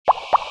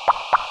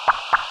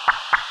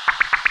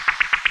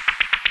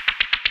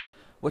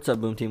What's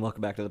up, Boom Team?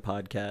 Welcome back to the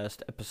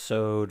podcast,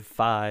 episode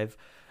 5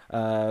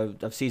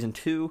 of season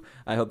 2.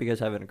 I hope you guys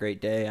are having a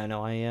great day. I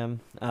know I am.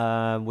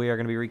 We are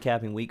going to be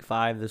recapping week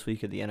 5 this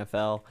week of the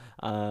NFL.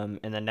 And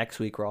then next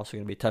week, we're also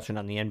going to be touching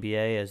on the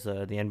NBA as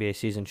the NBA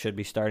season should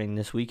be starting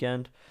this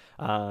weekend.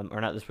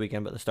 Or not this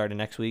weekend, but the start of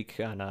next week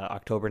on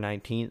October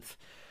 19th.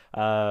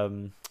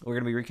 We're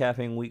going to be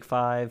recapping week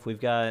 5.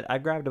 I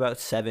grabbed about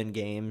 7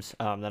 games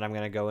that I'm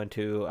going to go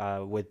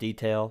into with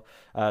detail.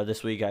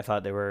 This week I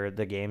thought they were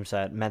the games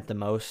that meant the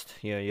most.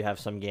 You have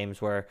some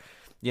games where,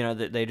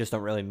 they just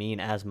don't really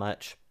mean as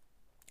much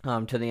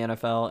to the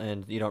NFL,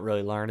 and you don't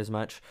really learn as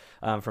much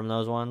from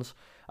those ones.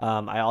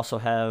 I also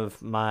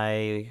have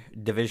my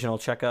divisional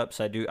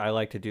checkups. I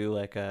like to do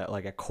like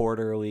a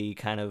quarterly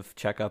kind of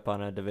checkup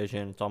on a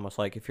division. It's almost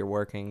like if you're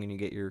working and you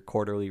get your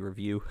quarterly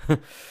review.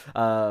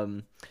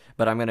 um,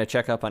 but I'm going to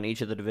check up on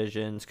each of the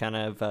divisions, kind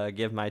of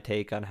give my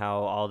take on how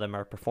all of them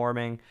are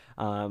performing,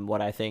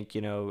 what I think,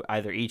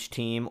 either each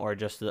team or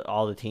just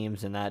all the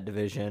teams in that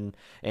division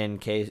in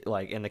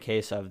the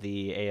case of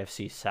the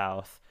AFC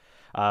South.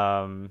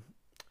 Um,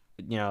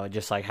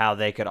 just like how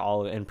they could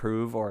all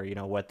improve or,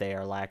 what they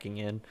are lacking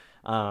in.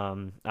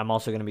 I'm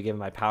also going to be giving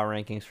my power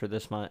rankings for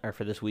this month or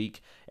for this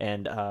week,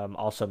 and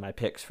also my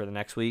picks for the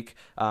next week.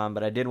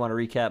 But I did want to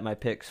recap my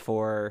picks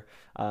for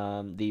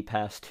the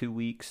past 2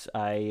 weeks.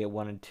 I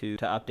wanted to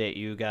update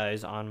you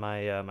guys on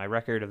my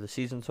record of the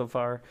season so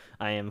far.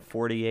 I am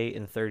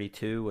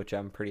 48-32, which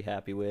I'm pretty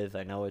happy with.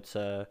 I know it's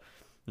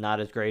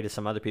not as great as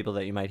some other people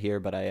that you might hear,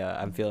 but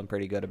I'm feeling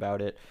pretty good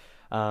about it.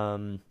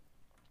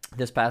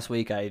 This past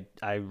week, I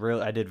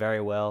did very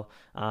well.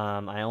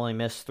 I only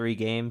missed 3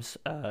 games.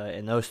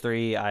 In those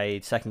 3, I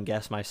second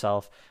guessed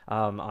myself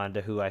onto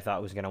who I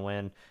thought was going to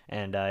win,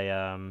 and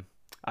I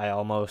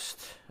almost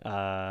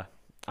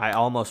I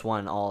almost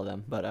won all of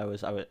them, but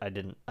I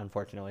didn't,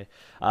 unfortunately.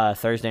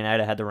 Thursday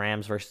night I had the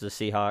Rams versus the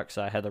Seahawks.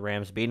 I had the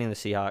Rams beating the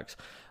Seahawks,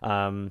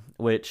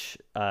 which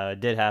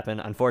did happen.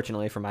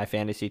 Unfortunately for my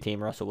fantasy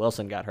team, Russell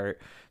Wilson got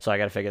hurt, so I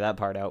got to figure that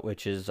part out,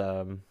 which is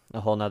a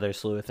whole nother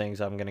slew of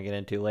things I'm going to get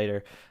into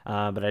later.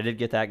 But I did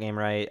get that game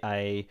right.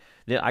 I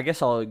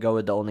guess I'll go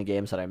with the only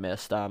games that I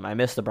missed. I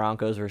missed the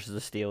Broncos versus the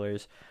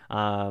Steelers.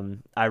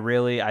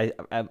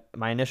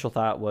 My initial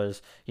thought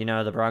was,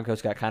 the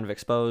Broncos got kind of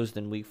exposed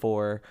in week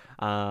 4.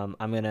 I'm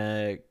going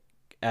to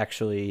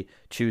actually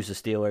choose the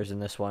Steelers in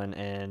this one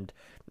and,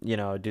 do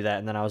that.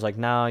 And then I was like,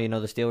 no,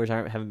 the Steelers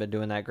haven't been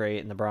doing that great.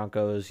 And the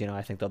Broncos,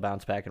 I think they'll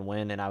bounce back and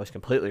win. And I was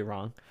completely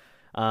wrong.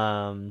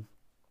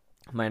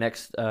 My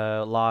next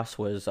loss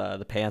was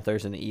the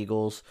Panthers and the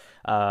Eagles.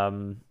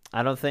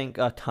 I don't think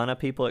a ton of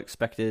people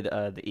expected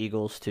the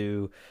Eagles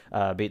to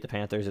beat the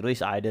Panthers. At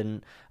least I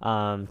didn't,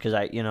 because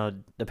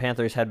the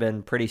Panthers had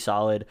been pretty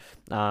solid.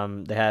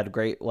 They had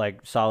great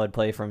solid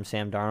play from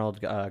Sam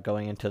Darnold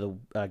going into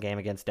the game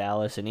against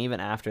Dallas, and even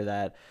after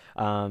that,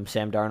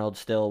 Sam Darnold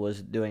still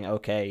was doing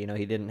okay.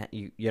 He didn't.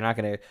 You're not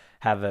going to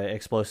have an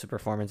explosive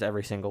performance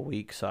every single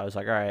week. So I was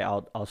like, all right,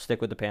 I'll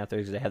stick with the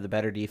Panthers. They have the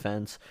better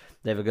defense.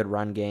 They have a good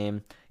run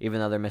game, even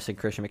though they're missing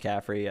Christian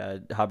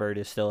McCaffrey. Hubbard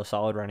is still a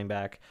solid running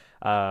back.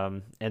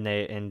 And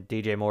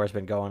DJ Moore has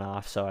been going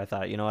off, so I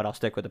thought, I'll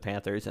stick with the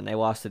Panthers, and they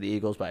lost to the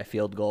Eagles by a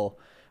field goal,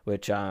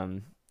 which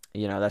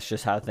that's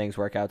just how things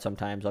work out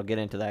sometimes. I'll get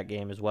into that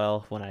game as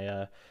well when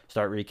I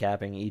start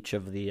recapping each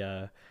of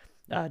the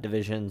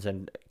divisions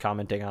and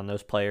commenting on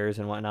those players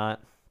and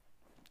whatnot.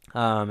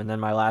 And then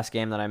my last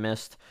game that I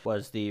missed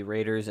was the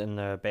Raiders and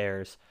the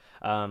Bears.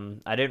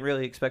 I didn't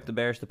really expect the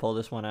Bears to pull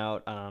this one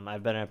out.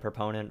 I've been a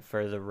proponent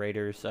for the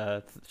Raiders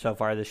so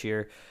far this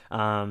year.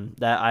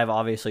 That I've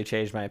obviously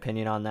changed my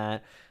opinion on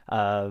that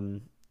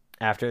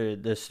after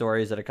the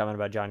stories that are coming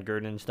about John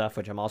Gruden and stuff,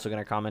 which I'm also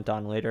going to comment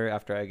on later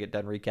after I get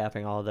done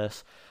recapping all of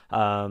this.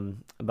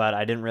 But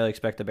I didn't really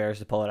expect the Bears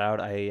to pull it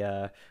out.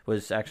 I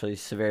was actually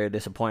severely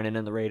disappointed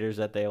in the Raiders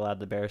that they allowed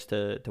the Bears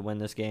to win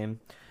this game.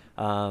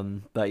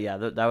 But yeah,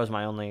 that was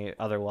my only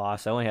other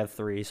loss. I only have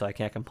 3, so I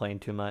can't complain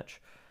too much.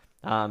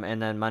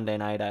 And then Monday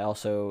night,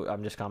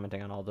 I'm just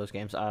commenting on all those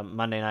games.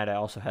 Monday night, I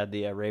also had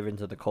the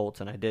Ravens and the Colts,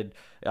 and I did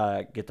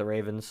get the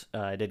Ravens.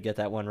 I did get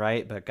that one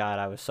right, but God,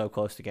 I was so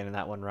close to getting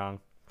that one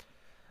wrong.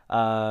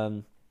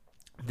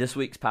 This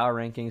week's power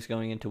rankings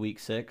going into week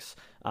 6.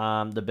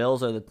 The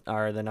Bills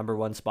are the number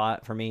 1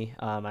 spot for me,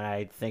 and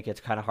I think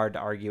it's kind of hard to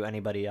argue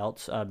anybody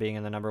else being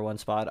in the number 1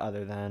 spot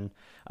other than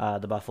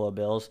the Buffalo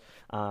Bills.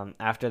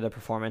 After the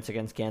performance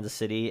against Kansas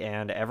City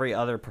and every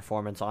other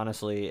performance,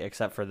 honestly,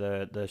 except for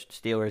the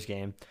Steelers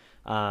game,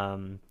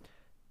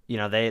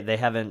 they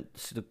haven't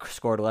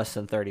scored less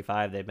than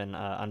 35. They've been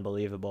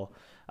unbelievable.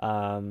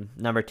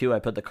 Number 2, I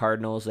put the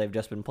Cardinals. They've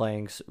just been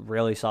playing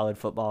really solid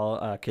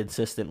football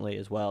consistently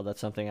as well. That's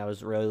something I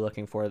was really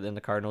looking for in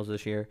the Cardinals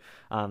this year.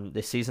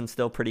 The season's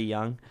still pretty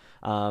young,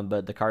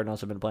 but the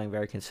Cardinals have been playing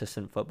very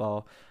consistent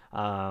football,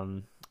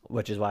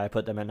 which is why I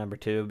put them at number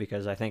 2,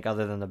 because I think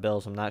other than the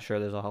Bills, I'm not sure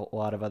there's a whole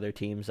lot of other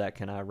teams that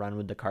can run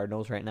with the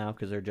Cardinals right now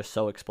because they're just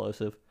so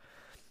explosive.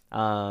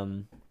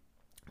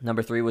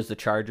 Number 3 was the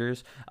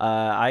Chargers.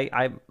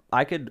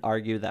 I could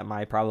argue that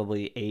my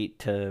probably 8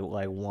 to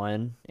like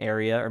 1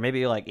 area, or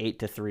maybe like 8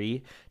 to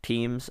 3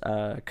 teams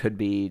could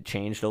be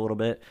changed a little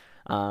bit.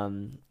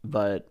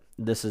 But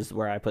this is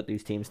where I put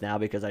these teams now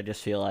because I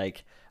just feel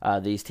like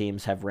these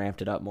teams have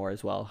ramped it up more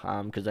as well.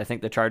 Because I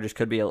think the Chargers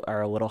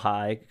are a little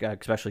high,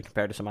 especially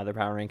compared to some other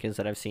power rankings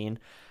that I've seen.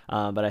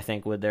 But I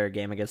think with their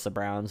game against the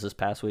Browns this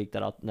past week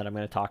that I'm going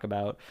to talk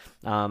about,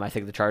 I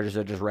think the Chargers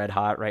are just red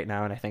hot right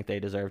now, and I think they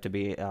deserve to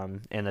be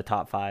in the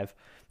top 5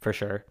 for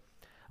sure.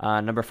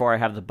 Number 4, I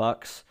have the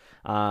Bucks.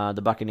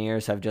 The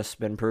Buccaneers have just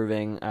been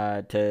proving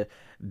to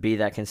be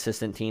that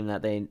consistent team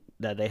that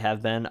they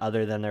have been,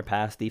 other than their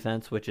pass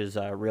defense, which is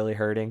really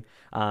hurting.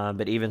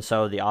 But even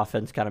so, the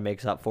offense kind of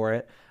makes up for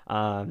it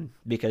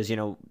because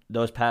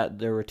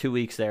there were 2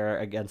 weeks there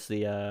against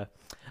the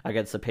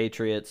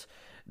Patriots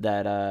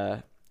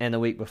that. And the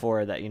week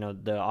before that,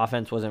 the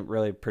offense wasn't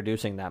really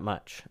producing that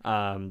much.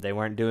 They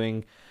weren't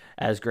doing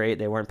as great.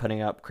 They weren't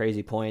putting up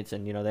crazy points,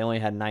 and they only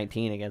had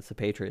 19 against the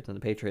Patriots, and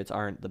the Patriots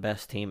aren't the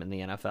best team in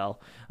the NFL.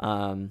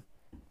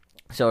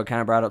 So it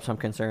kind of brought up some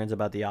concerns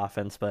about the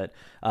offense, but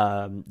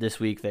this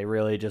week they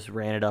really just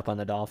ran it up on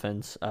the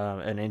Dolphins,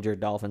 an injured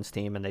Dolphins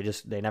team, and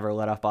they never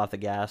let up off the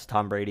gas.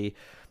 Tom Brady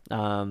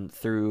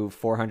threw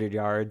 400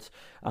 yards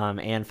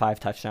and 5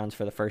 touchdowns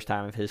for the first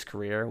time of his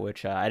career,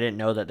 which I didn't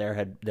know that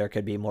there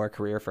could be more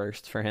career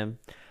firsts for him.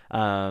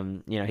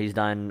 He's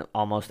done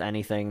almost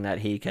anything that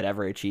he could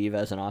ever achieve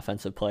as an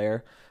offensive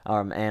player,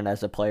 and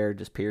as a player,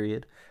 just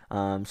period.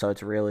 So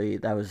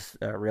that was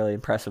a really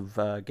impressive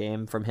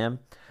game from him.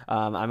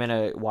 I'm going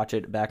to watch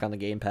it back on the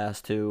Game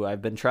Pass too.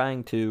 I've been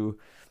trying to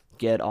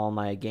get all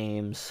my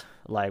games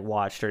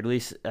watched, or at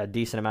least a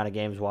decent amount of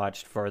games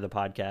watched for the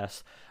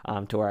podcast,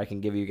 to where I can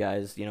give you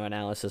guys,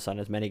 analysis on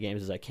as many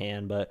games as I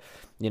can. But,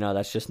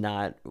 that's just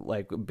not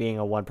being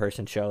a one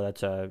person show.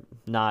 That's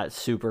not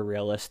super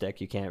realistic.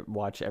 You can't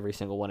watch every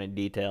single one in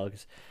detail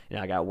because,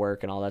 I got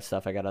work and all that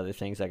stuff. I got other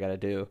things I got to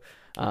do.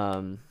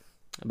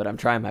 But I'm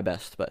trying my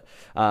best. But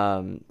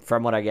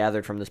from what I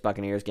gathered from this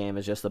Buccaneers game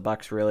is just the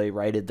Bucs really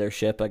righted their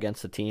ship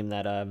against a team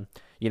that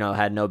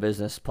had no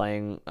business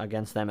playing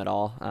against them at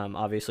all.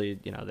 Obviously,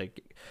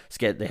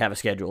 they have a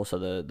schedule, so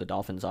the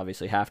Dolphins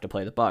obviously have to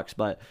play the Bucs.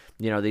 But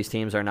these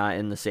teams are not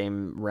in the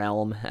same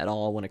realm at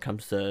all when it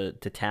comes to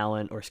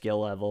talent or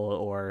skill level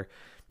or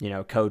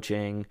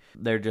coaching.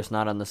 They're just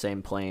not on the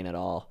same plane at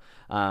all.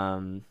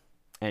 And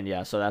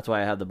yeah, so that's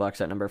why I have the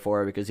Bucs at number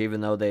 4, because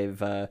even though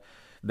they've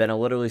been a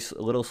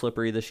little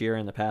slippery this year,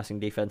 and the passing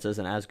defense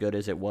isn't as good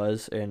as it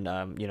was, and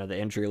the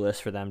injury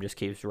list for them just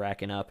keeps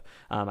racking up.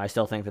 I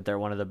still think that they're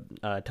one of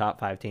the top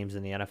 5 teams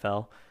in the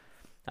NFL.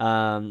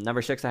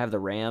 Number 6, I have the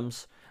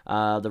Rams.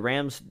 The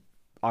Rams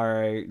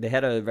they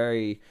had a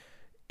very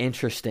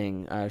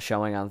interesting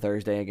showing on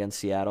Thursday against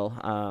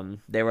Seattle.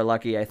 They were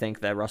lucky, I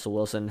think, that Russell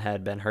Wilson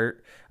had been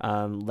hurt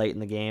late in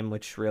the game,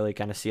 which really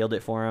kind of sealed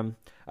it for him.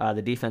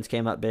 The defense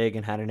came up big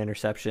and had an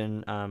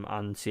interception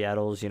on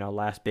Seattle's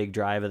last big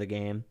drive of the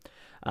game.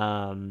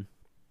 And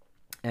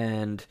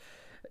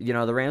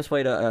the Rams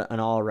played an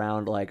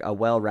all-around, a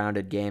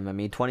well-rounded game. I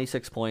mean,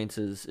 26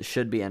 points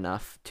should be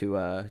enough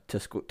to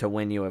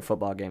win you a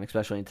football game,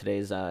 especially in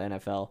today's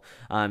NFL.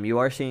 You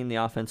are seeing the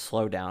offense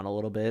slow down a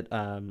little bit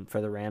for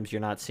the Rams.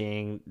 You're not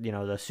seeing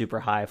the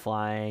super high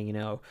flying,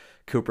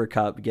 Cooper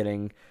Kupp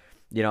getting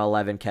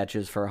 11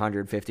 catches for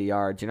 150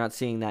 yards. You're not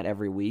seeing that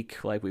every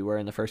week like we were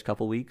in the first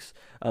couple weeks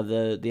of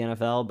the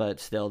NFL, but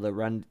still the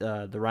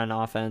run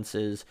offense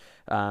is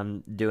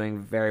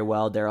doing very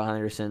well. Darrell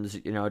Henderson's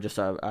just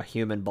a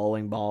human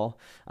bowling ball,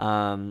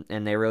 and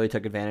they really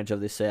took advantage of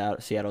the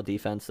Seattle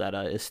defense that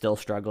is still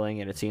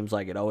struggling, and it seems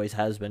like it always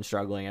has been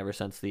struggling ever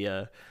since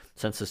the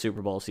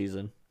Super Bowl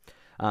season.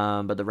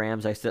 But the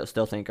Rams, I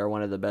still think, are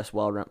one of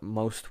the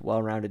most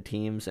well-rounded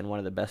teams and one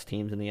of the best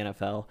teams in the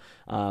NFL.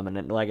 And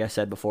then, like I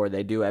said before,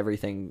 they do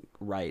everything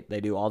right.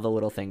 They do all the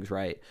little things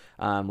right,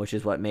 which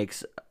is what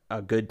makes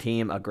a good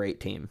team a great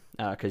team,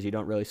 because you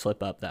don't really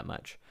slip up that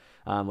much,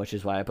 which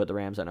is why I put the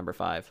Rams at number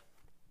 5.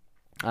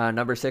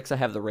 Number 6, I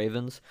have the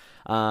Ravens.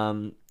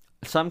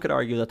 Some could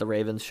argue that the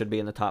Ravens should be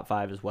in the top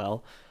 5 as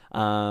well.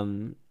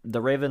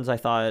 The Ravens, I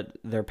thought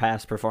their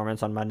past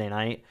performance on Monday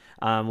night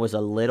was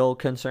a little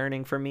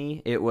concerning for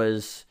me. It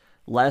was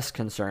less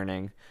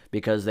concerning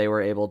because they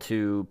were able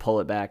to pull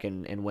it back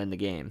and win the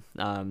game.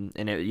 And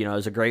it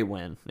was a great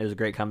win. It was a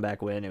great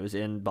comeback win. It was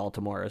in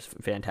Baltimore. It was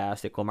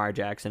fantastic. Lamar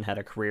Jackson had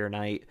a career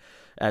night,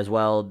 as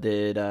well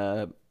did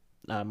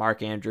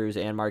Mark Andrews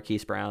and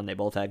Marquise Brown. They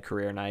both had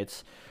career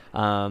nights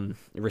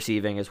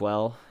receiving as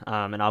well.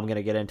 And I'm going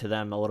to get into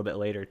them a little bit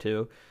later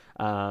too.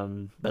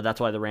 But that's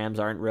why the Rams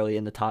aren't really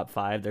in the top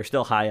 5. They're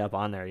still high up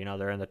on there.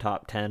 They're in the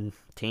top 10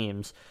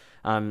 teams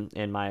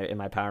in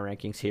my power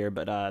rankings here.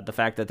 But the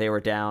fact that they were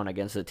down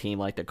against a team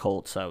like the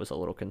Colts was a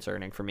little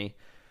concerning for me.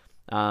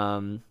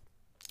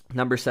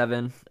 Number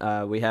 7,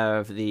 we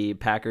have the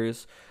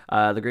Packers.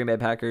 The Green Bay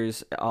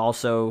Packers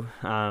also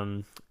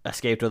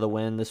escaped with a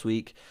win this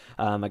week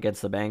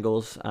against the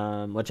Bengals,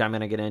 which I'm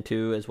going to get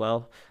into as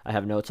well. I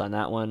have notes on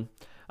that one.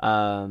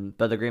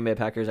 But the Green Bay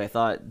Packers, I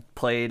thought,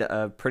 played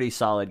a pretty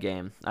solid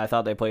game. I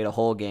thought they played a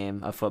whole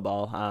game of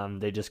football.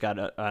 They just got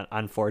an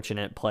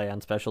unfortunate play on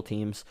special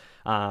teams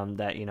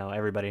that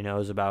everybody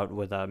knows about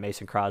with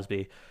Mason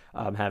Crosby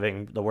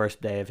having the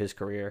worst day of his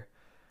career.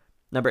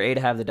 Number 8,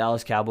 I have the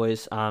Dallas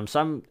Cowboys. A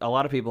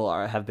lot of people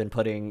have been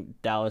putting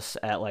Dallas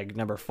at like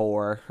number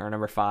 4 or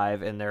number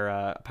 5 in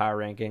their power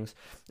rankings,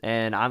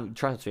 and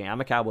trust me,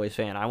 I'm a Cowboys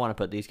fan. I want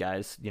to put these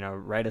guys,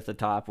 right at the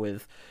top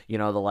with, the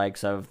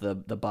likes of the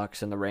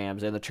Bucks and the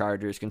Rams and the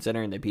Chargers,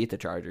 considering they beat the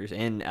Chargers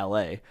in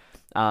LA.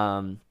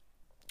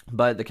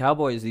 But the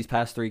Cowboys, these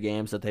past 3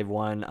 games that they've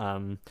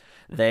won,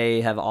 they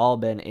have all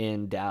been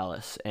in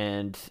Dallas,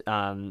 and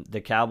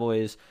the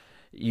Cowboys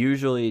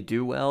usually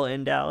do well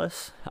in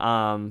Dallas,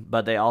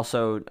 but they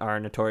also are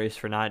notorious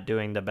for not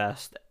doing the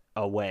best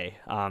away.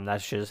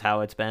 That's just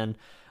how it's been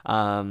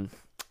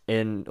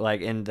in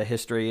the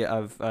history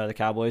of the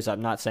Cowboys.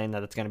 I'm not saying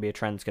that it's going to be a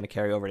trend that's going to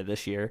carry over to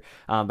this year,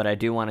 but I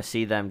do want to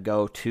see them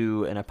go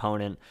to an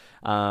opponent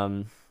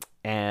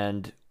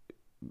and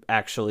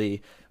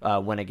actually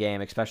win a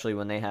game, especially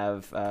when they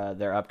have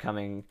their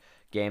upcoming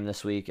game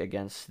this week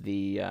against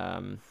the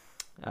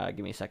give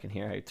me a second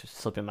here. It's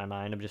slipping my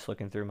mind. I'm just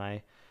looking through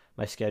my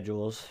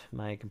schedules.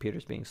 My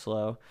computer's being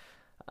slow.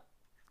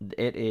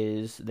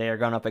 They are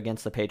going up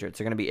against the Patriots.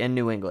 They're going to be in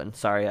New England.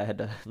 Sorry, I had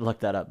to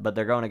look that up. But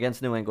they're going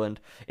against New England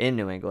in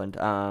New England.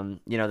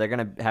 They're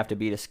going to have to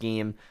beat a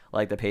scheme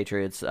like the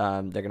Patriots.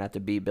 They're going to have to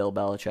beat Bill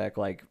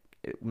Belichick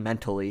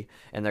mentally,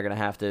 and they're going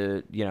to have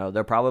to,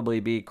 they'll probably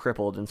be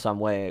crippled in some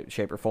way,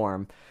 shape, or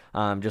form,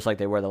 just like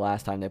they were the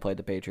last time they played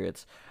the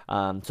Patriots.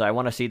 So I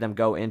want to see them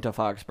go into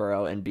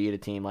Foxborough and beat a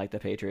team like the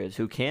Patriots,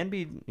 who can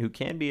be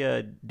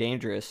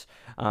dangerous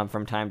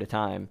from time to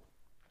time.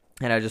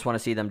 And I just want to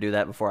see them do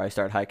that before I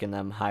start hiking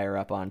them higher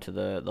up onto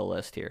the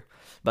list here.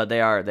 But they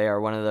are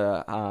one of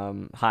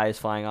the highest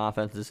flying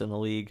offenses in the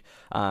league.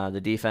 The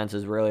defense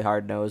is really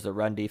hard-nosed. The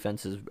run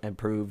defense has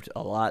improved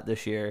a lot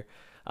this year.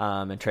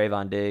 And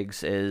Trayvon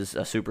Diggs is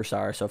a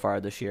superstar so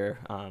far this year,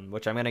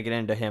 which I'm going to get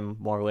into him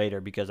more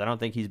later because I don't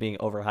think he's being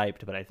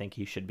overhyped, but I think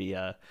he should be.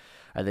 I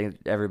think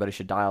everybody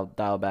should dial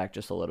back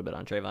just a little bit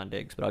on Trayvon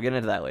Diggs, but I'll get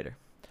into that later.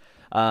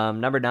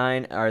 Number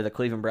 9 are the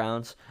Cleveland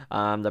Browns.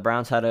 The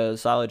Browns had a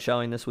solid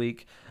showing this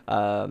week,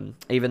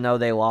 even though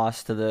they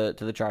lost to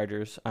the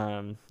Chargers.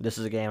 This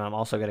is a game I'm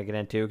also going to get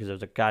into because it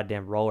was a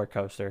goddamn roller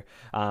coaster.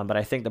 But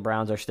I think the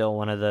Browns are still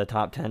one of the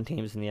top 10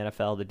 teams in the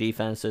NFL. The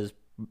defense is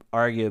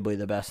arguably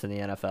the best in the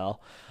NFL,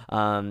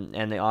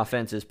 and the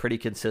offense is pretty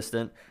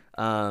consistent.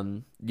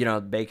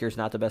 Baker's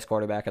not the best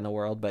quarterback in the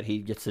world, but he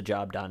gets the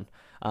job done.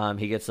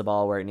 He gets the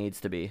ball where it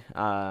needs to be,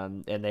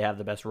 and they have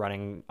the best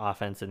running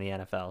offense in the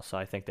NFL, so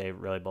I think they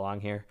really belong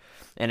here.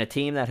 And a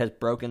team that has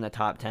broken the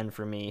top 10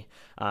 for me,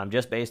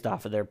 just based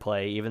off of their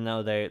play, even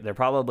though they're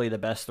probably the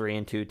best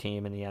 3-2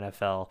 team in the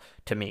NFL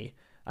to me,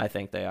 I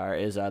think they are,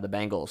 is the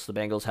Bengals. The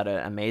Bengals had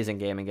an amazing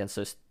game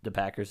against the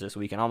Packers this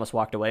week and almost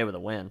walked away with a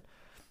win.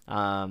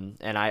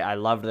 And I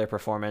loved their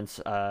performance.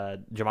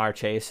 Jamar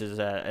Chase is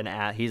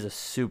he's a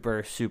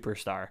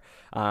superstar.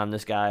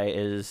 This guy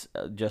is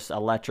just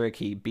electric.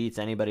 He beats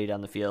anybody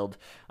down the field.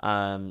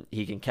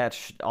 He can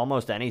catch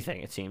almost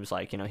anything, it seems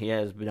like. He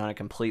has done a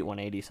complete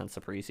 180 since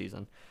the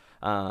preseason.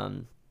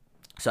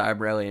 So I'm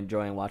really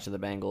enjoying watching the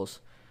Bengals.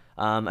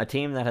 A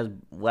team that has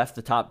left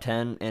the top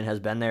 10 and has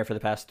been there for the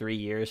past 3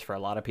 years for a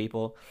lot of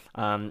people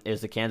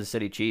is the Kansas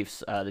City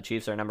Chiefs. The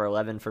Chiefs are number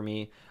 11 for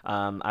me.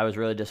 I was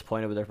really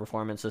disappointed with their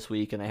performance this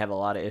week, and they have a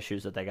lot of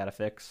issues that they got to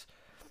fix.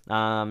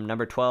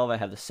 Number 12, I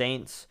have the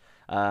Saints.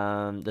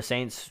 The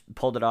Saints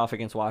pulled it off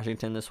against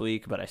Washington this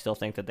week, but I still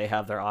think that they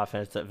have their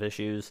offensive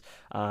issues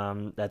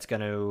that's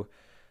going to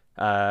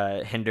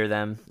hinder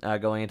them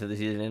going into the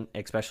season,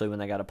 especially when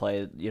they got to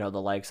play, the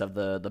likes of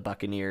the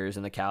Buccaneers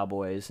and the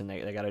Cowboys, and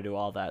they got to do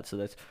all that. So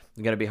that's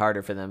going to be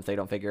harder for them if they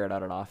don't figure it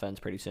out on offense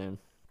pretty soon.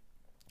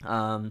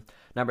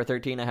 Number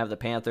 13, I have the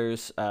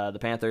Panthers. The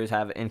Panthers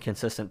have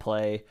inconsistent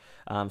play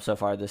so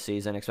far this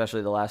season,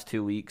 especially the last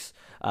 2 weeks.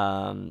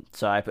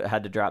 So I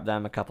had to drop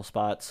them a couple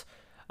spots.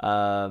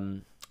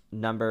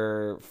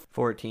 Number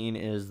 14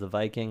 is the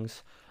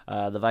Vikings.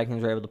 The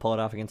Vikings were able to pull it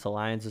off against the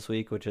Lions this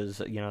week, which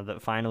is,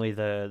 finally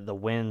the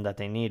win that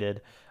they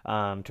needed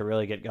to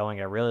really get going.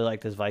 I really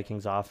like this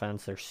Vikings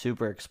offense. They're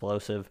super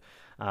explosive,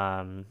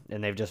 and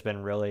they've just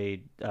been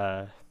really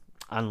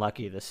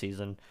unlucky this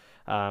season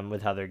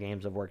with how their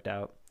games have worked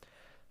out.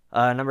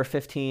 Number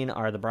 15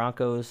 are the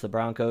Broncos. The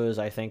Broncos,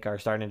 I think, are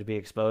starting to be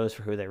exposed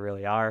for who they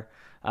really are.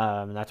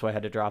 That's why I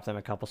had to drop them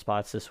a couple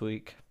spots this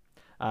week.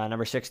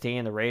 Number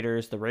 16, the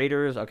Raiders. The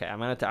Raiders, okay, I'm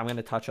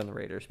gonna touch on the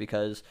Raiders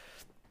because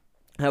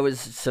I was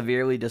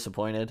severely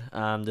disappointed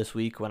this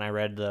week when I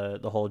read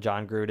the whole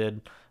John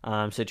Gruden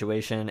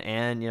situation,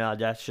 and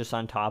that's just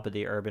on top of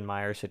the Urban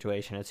Meyer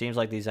situation. It seems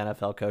like these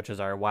NFL coaches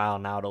are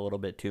wilding out a little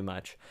bit too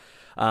much.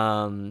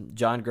 John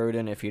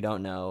Gruden, if you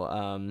don't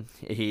know,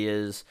 he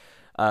is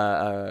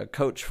a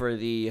coach for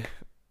the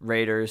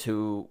Raiders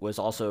who was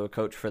also a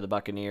coach for the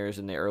Buccaneers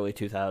in the early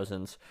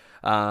 2000s,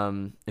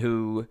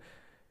 who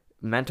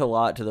meant a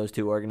lot to those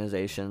two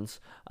organizations.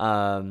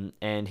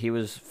 And he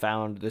was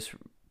found this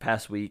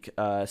past week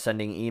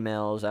sending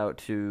emails out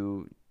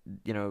to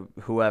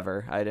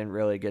whoever. I didn't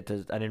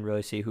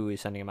really see who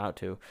he's sending them out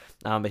to,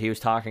 but he was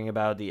talking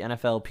about the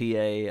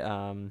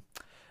NFLPA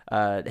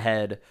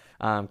head,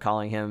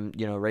 calling him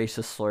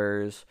racist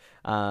slurs,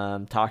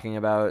 talking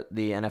about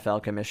the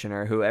NFL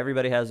commissioner, who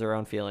everybody has their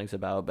own feelings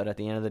about, but at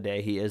the end of the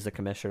day, he is the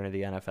commissioner of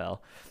the NFL.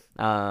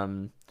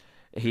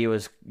 He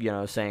was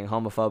saying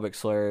homophobic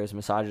slurs,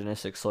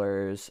 misogynistic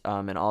slurs,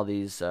 in all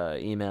these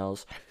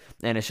emails,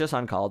 and it's just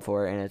uncalled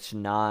for, and it's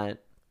not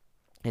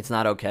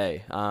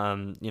okay.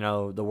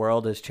 The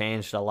world has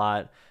changed a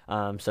lot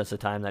since the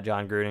time that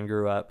John Gruden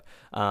grew up,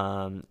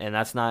 and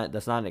that's not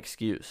an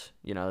excuse.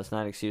 That's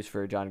not an excuse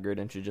for John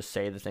Gruden to just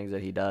say the things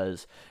that he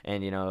does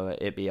and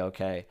it be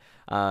okay.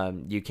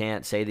 You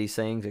can't say these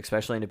things,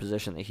 especially in a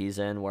position that he's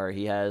in, where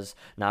he has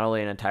not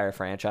only an entire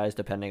franchise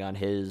depending on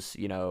his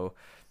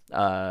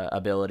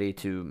ability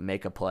to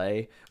make a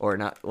play or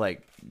not,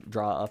 like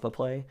draw up a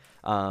play.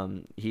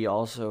 He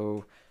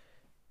also,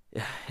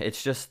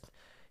 it's just,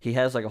 he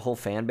has like a whole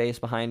fan base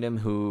behind him,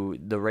 who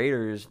the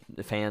Raiders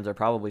fans are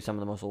probably some of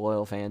the most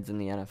loyal fans in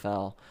the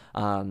NFL,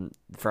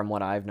 from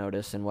what I've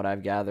noticed and what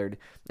I've gathered.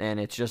 And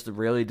it's just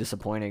really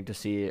disappointing to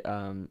see,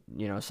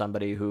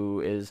 somebody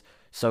who is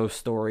so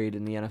storied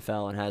in the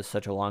NFL and has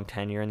such a long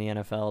tenure in the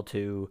NFL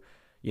to,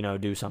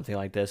 do something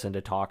like this and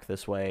to talk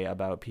this way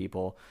about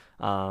people.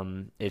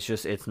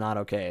 It's not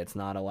okay. It's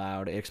not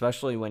allowed,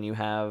 especially when you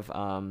have,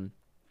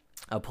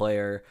 a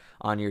player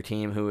on your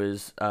team who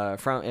is,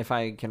 from, if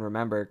I can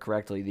remember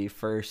correctly, the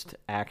first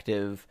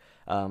active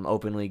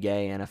openly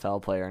gay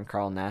NFL player in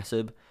Carl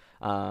Nassib,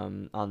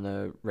 on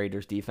the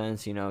Raiders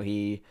defense.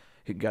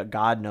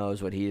 God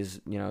knows what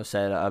he's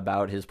said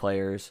about his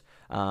players,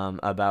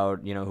 about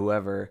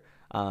whoever.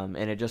 And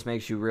it just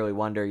makes you really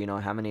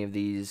wonder, how many of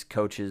these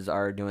coaches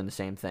are doing the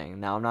same thing.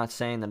 Now, I'm not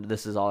saying that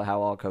this is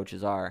how all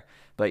coaches are,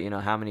 but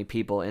how many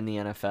people in the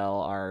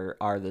NFL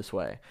are this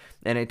way.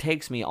 And it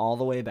takes me all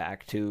the way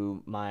back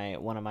to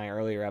one of my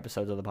earlier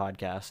episodes of the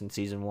podcast in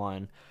season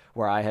 1,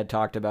 where I had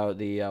talked about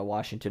the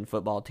Washington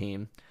football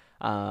team,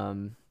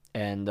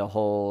 and the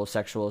whole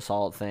sexual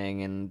assault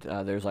thing. And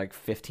there's like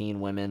 15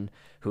 women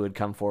who had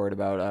come forward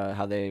about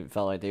how they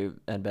felt like they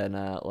had been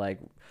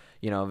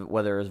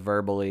whether it was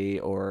verbally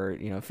or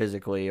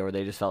physically, or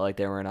they just felt like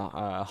they were in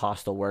a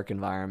hostile work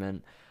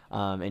environment.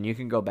 And you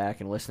can go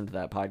back and listen to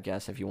that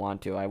podcast if you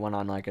want to. I went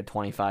on like a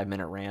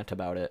 25-minute rant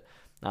about it.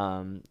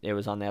 It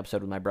was on the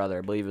episode with my brother.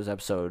 I believe it was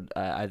episode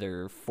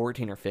either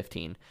 14 or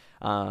 15.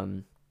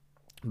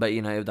 But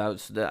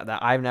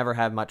I've never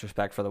had much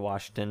respect for the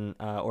Washington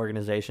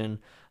organization,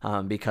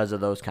 because of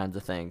those kinds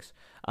of things.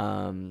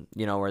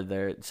 Where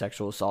their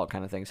sexual assault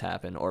kind of things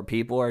happen, or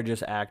people are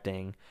just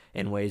acting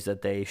in ways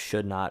that they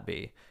should not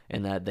be,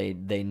 and that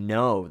they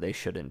know they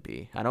shouldn't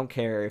be. I don't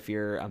care if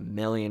you're a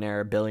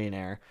millionaire,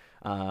 billionaire,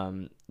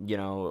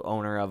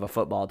 owner of a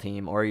football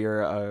team, or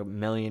you're a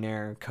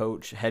millionaire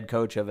head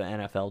coach of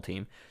an NFL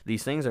team.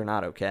 These things are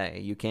not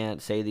okay. You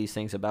can't say these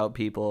things about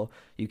people.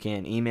 You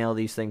can't email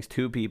these things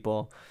to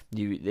people.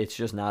 It's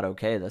just not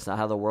okay. That's not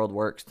how the world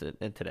works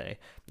today.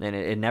 And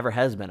it never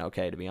has been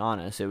okay, to be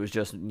honest. It was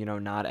just,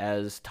 not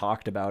as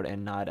talked about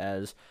and not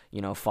as,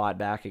 fought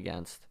back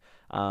against.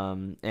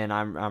 And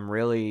I'm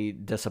really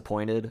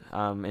disappointed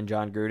in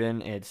John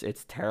Gruden.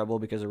 It's terrible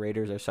because the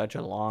Raiders are such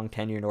a long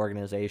tenured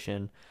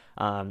organization,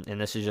 and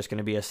this is just going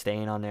to be a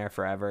stain on there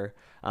forever.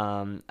 I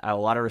have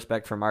a lot of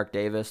respect for Mark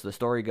Davis. The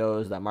story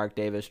goes that Mark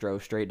Davis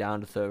drove straight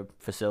down to the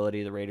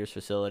facility, the Raiders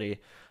facility,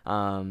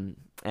 and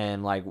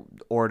like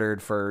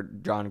ordered for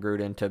John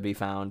Gruden to be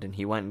found, and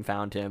he went and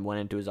found him,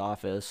 went into his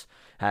office,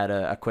 had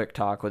a quick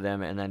talk with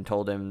him, and then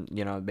told him,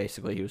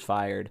 basically he was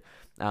fired.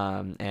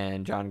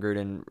 And John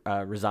Gruden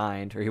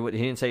resigned, or he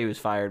didn't say he was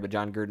fired, but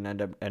John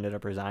Gruden ended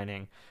up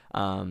resigning.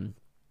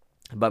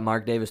 But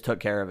Mark Davis took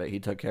care of it. He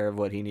took care of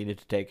what he needed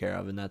to take care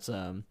of, and that's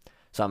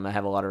something I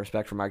have a lot of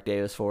respect for Mark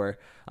Davis for,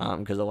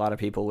 because a lot of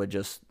people would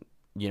just,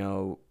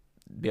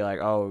 be like,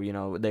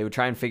 they would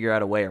try and figure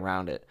out a way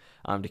around it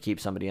to keep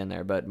somebody in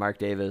there. But Mark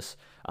Davis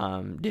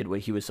did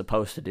what he was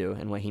supposed to do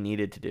and what he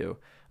needed to do,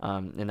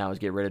 and that was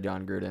get rid of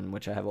John Gruden,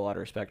 which I have a lot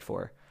of respect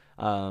for.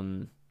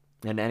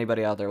 And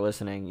anybody out there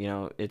listening,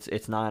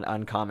 it's not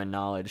uncommon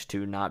knowledge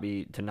to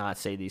not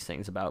say these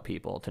things about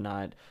people, to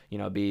not,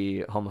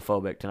 be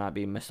homophobic, to not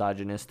be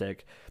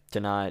misogynistic,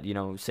 to not,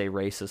 say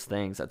racist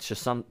things. That's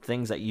just some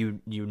things that you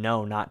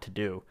not to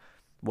do.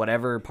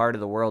 Whatever part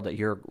of the world that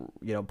you're,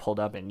 pulled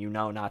up in,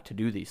 not to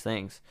do these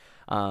things.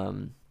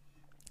 And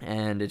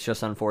it's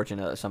just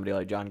unfortunate that somebody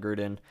like John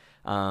Gruden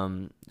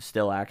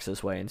still acts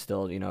this way and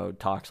still,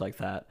 talks like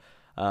that.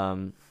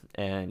 And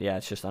yeah,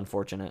 it's just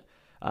unfortunate.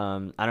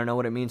 I don't know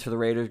what it means for the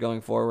Raiders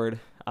going forward.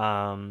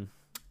 Their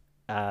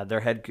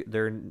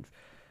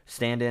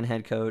stand-in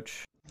head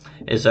coach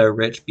is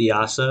Rich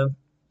Biasa.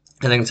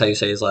 I think that's how you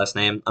say his last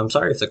name. I'm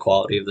sorry if the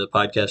quality of the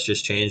podcast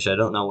just changed. I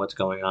don't know what's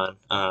going on.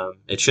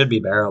 It should be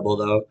bearable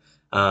though.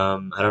 I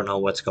don't know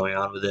what's going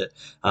on with it.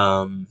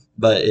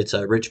 But it's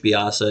Rich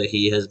Biasa.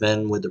 He has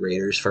been with the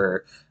Raiders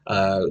for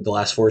the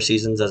last 4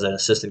 seasons as an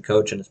assistant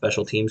coach and a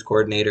special teams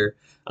coordinator.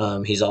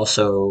 He's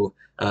also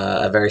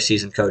a very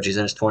seasoned coach. He's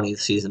in his 20th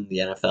season in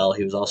the NFL.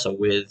 He was also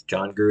with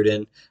John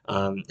Gruden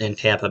in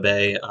Tampa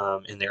Bay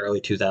in the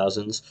early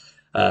 2000s.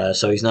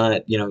 So he's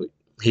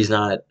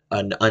not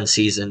an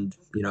unseasoned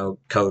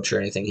coach or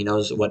anything. He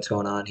knows what's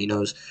going on. He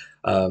knows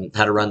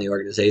how to run the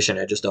organization.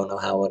 I just don't know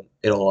how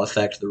it'll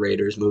affect the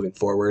Raiders moving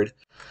forward.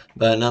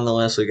 But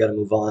nonetheless, we got to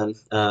move on.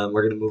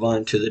 We're going to move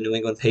on to the New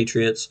England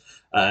Patriots.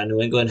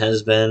 New England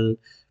has been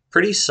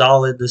pretty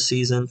solid this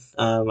season.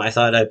 I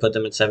thought I'd put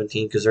them at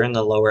 17 because they're in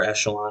the lower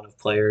echelon of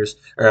players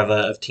or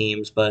of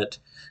teams, but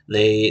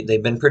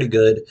they've been pretty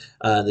good.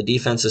 The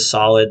defense is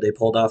solid. They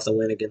pulled off the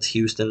win against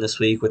Houston this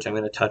week, which I'm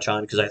going to touch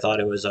on because I thought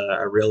it was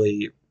a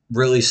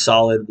really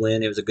solid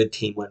win. It was a good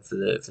team win for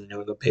the New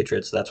England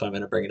Patriots. So that's why I'm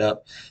going to bring it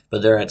up.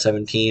 But they're at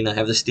 17. I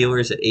have the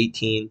Steelers at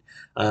 18.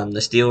 The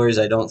Steelers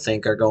I don't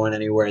think are going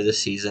anywhere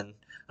this season.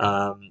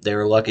 They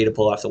were lucky to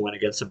pull off the win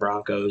against the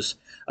Broncos,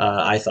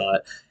 I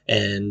thought.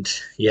 And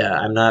yeah,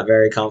 I'm not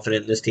very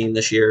confident in this team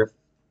this year.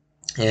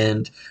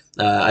 And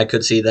I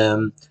could see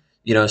them,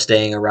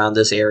 staying around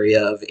this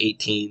area of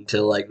 18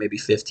 to like maybe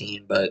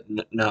 15, but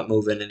not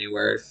moving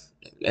anywhere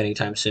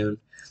anytime soon.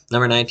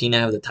 Number 19, I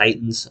have the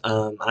Titans.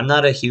 I'm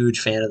not a huge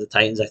fan of the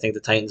Titans. I think the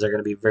Titans are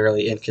going to be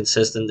very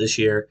inconsistent this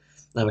year,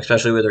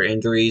 especially with their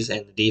injuries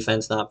and the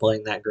defense not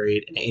playing that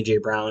great, and A.J.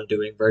 Brown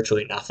doing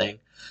virtually nothing,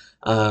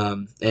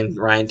 and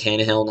Ryan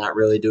Tannehill not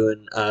really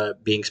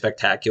being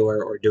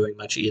spectacular or doing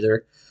much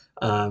either.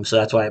 So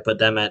that's why I put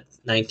them at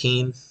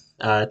 19.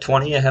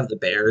 20, I have the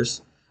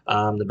Bears.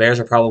 The Bears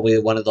are probably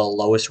one of the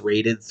lowest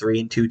rated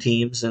 3-2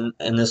 teams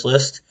in this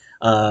list.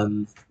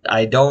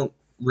 I don't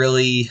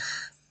really,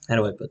 how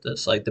do I put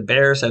this? Like the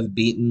Bears have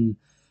beaten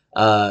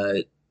uh,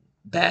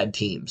 bad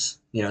teams.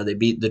 They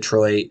beat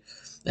Detroit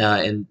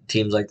and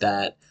teams like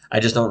that. I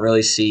just don't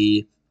really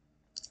see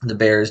the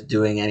Bears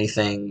doing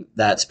anything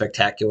that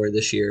spectacular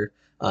this year.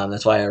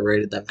 That's why I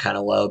rated them kind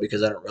of low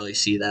because I don't really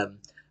see them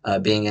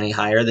being any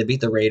higher. They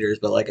beat the Raiders,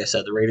 but like I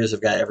said, the Raiders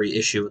have got every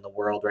issue in the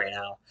world right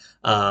now.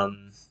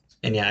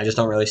 And yeah, I just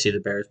don't really see the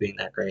Bears being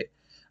that great.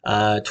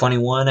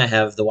 21, I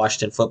have the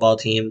Washington football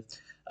team.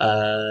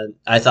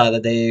 I thought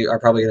that they are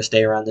probably going to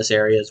stay around this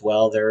area as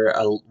well. They're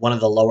one of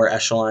the lower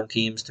echelon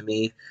teams to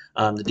me.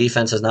 The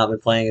defense has not been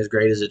playing as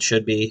great as it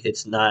should be.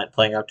 It's not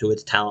playing up to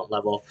its talent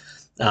level.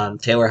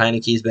 Taylor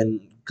Heineke's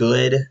been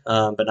good,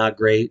 but not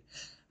great.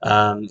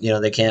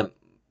 They can't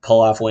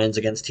pull off wins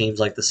against teams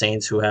like the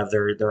Saints who have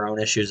their own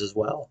issues as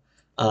well.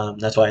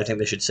 That's why I think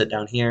they should sit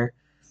down here.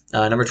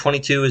 Number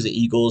 22 is the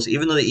Eagles.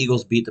 Even though the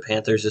Eagles beat the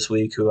Panthers this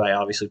week, who I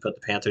obviously put the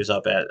Panthers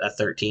up at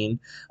 13,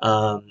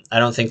 I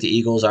don't think the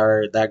Eagles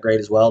are that great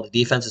as well. The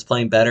defense is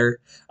playing better,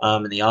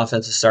 and the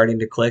offense is starting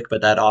to click,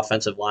 but that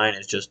offensive line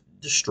is just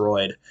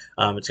destroyed.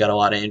 It's got a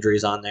lot of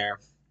injuries on there,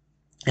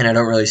 and I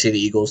don't really see the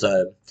Eagles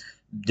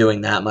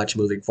doing that much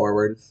moving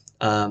forward.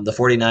 The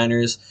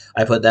 49ers,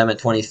 I put them at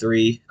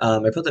 23.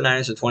 I put the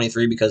Niners at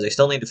 23 because they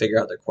still need to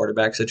figure out their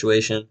quarterback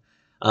situation.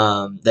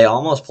 They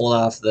almost pulled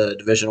off the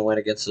divisional win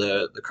against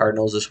the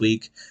Cardinals this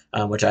week,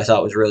 which I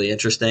thought was really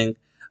interesting.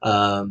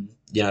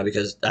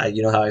 Because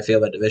you know how I feel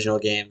about divisional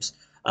games.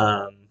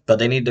 But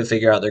they need to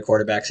figure out their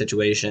quarterback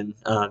situation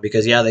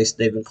because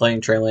they've been playing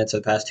Trey Lance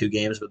the past 2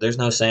 games, but there's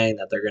no saying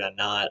that they're gonna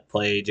not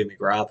play Jimmy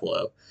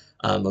Garoppolo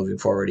moving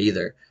forward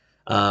either.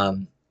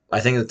 I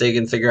think that they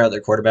can figure out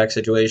their quarterback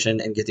situation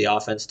and get the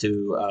offense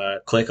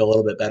to click a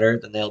little bit better,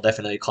 then they'll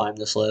definitely climb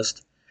this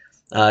list.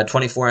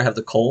 24, I have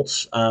the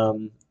Colts.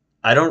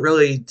 I don't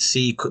really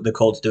see the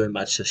Colts doing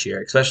much this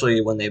year,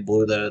 especially when they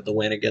blew the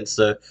win against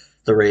the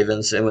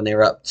Ravens and when they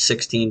were up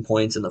 16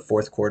 points in the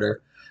fourth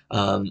quarter.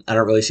 I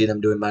don't really see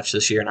them doing much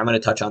this year, and I'm going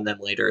to touch on them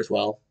later as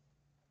well.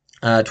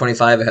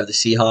 25, I have the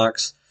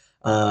Seahawks.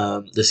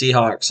 The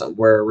Seahawks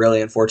were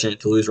really unfortunate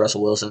to lose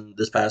Russell Wilson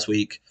this past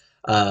week.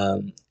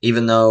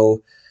 Even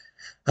though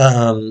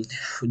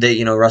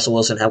Russell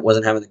Wilson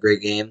wasn't having a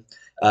great game,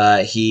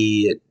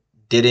 he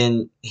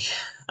didn't.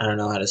 I don't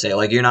know how to say it.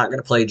 Like, you're not going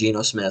to play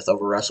Geno Smith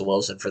over Russell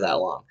Wilson for that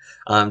long.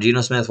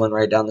 Geno Smith went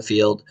right down the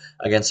field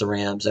against the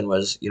Rams and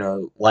was,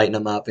 lighting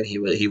them up, and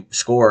he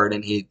scored,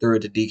 and he threw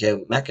it to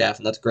DK Metcalf,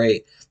 and that's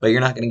great. But you're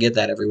not going to get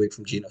that every week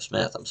from Geno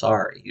Smith. I'm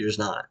sorry. You're just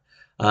not.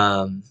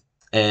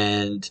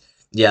 And,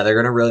 yeah, they're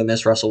going to really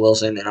miss Russell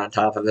Wilson, and on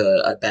top of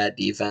a bad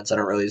defense, I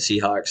don't really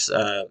see Seahawks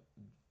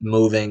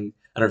moving.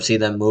 I don't see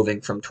them moving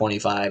from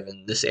 25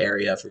 in this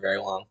area for very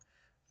long.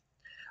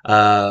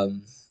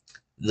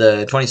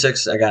 The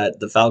 26, I got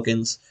the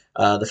Falcons.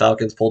 The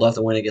Falcons pulled off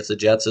the win against the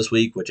Jets this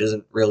week, which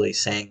isn't really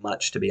saying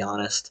much, to be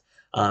honest.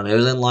 It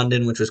was in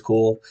London, which was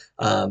cool,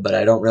 but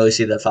I don't really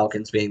see the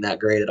Falcons being that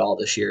great at all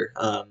this year.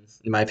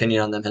 My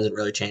opinion on them hasn't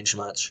really changed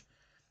much.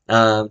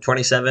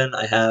 27,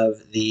 I have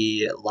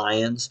the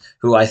Lions,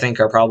 who I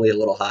think are probably a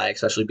little high,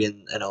 especially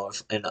being an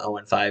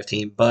 0-5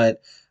 team,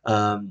 but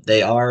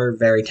they are a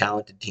very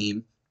talented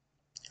team.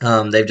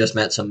 They've just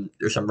met some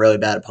really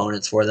bad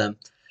opponents for them.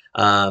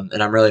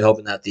 And I'm really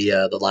hoping that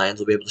the Lions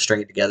will be able to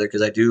string it together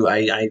because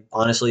I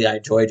honestly I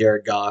enjoy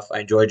Jared Goff, I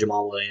enjoy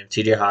Jamal Williams,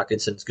 T.J.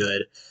 Hawkinson's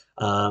good,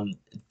 um,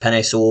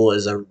 Penei Sewell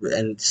is an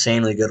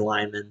insanely good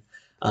lineman,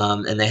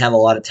 and they have a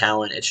lot of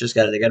talent. It's just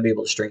they got to be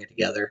able to string it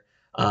together.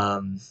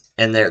 And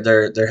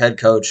their head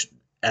coach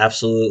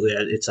absolutely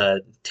it's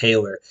a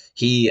Taylor.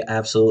 He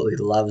absolutely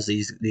loves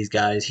these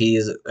guys. He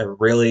is a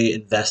really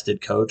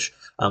invested coach,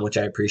 which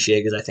I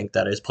appreciate because I think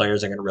that his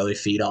players are going to really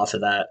feed off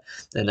of that,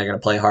 and they're going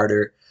to play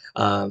harder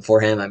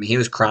for him. I mean, he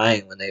was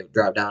crying when they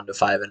dropped down to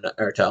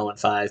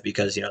 0-5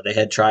 because they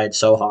had tried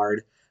so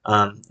hard,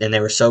 and they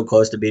were so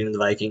close to beating the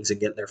Vikings and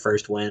getting their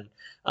first win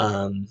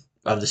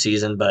of the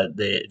season, but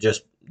it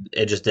just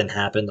didn't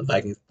happen. The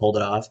Vikings pulled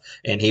it off,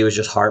 and he was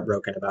just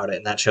heartbroken about it.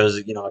 And that shows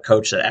a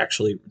coach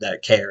that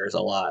cares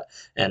a lot,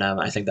 and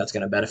I think that's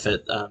going to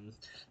benefit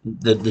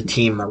the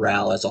team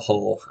morale as a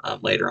whole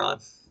later on.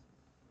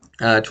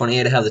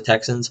 28, I have the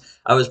Texans.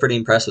 I was pretty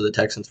impressed with the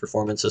Texans'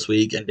 performance this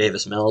week and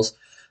Davis Mills.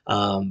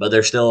 But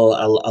they're still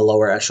a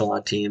lower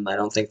echelon team. I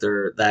don't think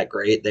they're that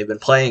great. They've been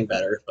playing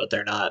better, but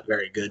they're not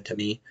very good to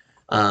me.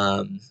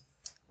 Um,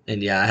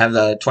 and yeah, I have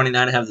the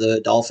 29. I have the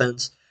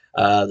Dolphins.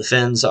 The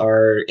Finns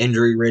are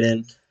injury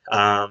ridden.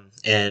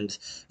 And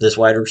this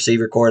wide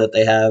receiver core that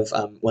they have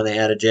when they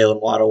added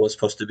Jalen Waddle was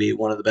supposed to be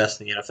one of the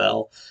best in the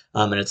NFL.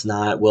 And it's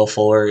not. Will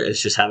Fuller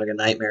is just having a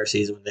nightmare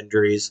season with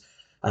injuries.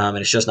 And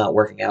it's just not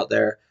working out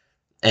there.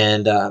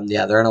 And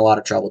yeah, they're in a lot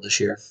of trouble this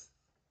year.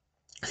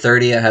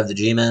 30, I have the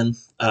G-Men,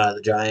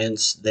 the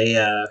Giants.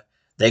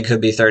 They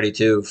could be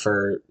 32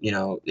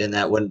 and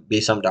that wouldn't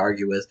be something to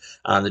argue with.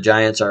 The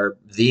Giants are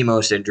the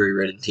most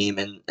injury-ridden team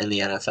in the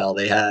NFL.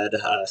 They had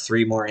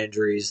three more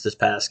injuries this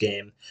past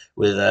game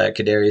with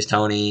Kadarius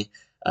Toney,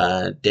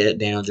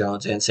 Daniel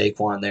Jones, and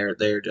Saquon. They're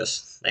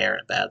in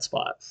a bad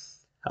spot.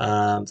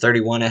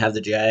 31, I have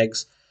the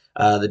Jags.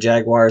 The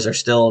Jaguars are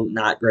still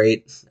not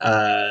great.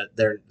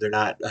 They're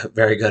not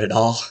very good at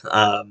all.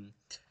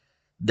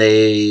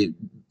 They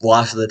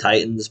lost to the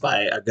Titans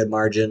by a good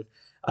margin.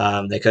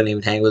 They couldn't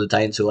even hang with the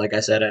Titans, who, like I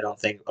said, I don't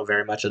think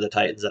very much of the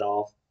Titans at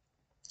all.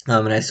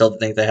 And I still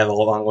think they have a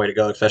long way to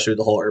go, especially with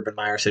the whole Urban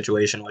Meyer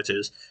situation, which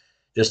is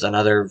just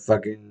another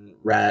fucking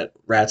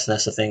rat's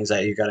nest of things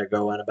that you got to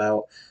go on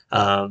about.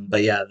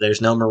 But yeah,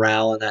 there's no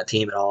morale in that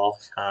team at all.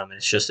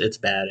 It's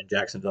bad in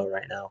Jacksonville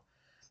right now.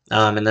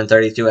 And then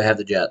 32, I have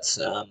the Jets.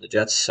 The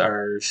Jets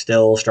are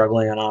still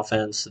struggling on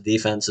offense. The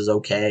defense is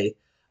okay,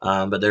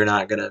 but they're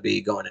not going to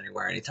be going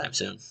anywhere anytime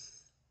soon.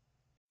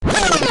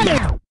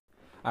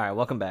 All right,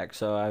 welcome back.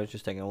 So I was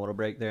just taking a little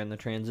break there in the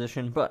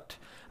transition, but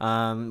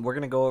we're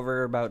going to go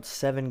over about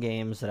 7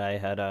 games that I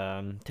had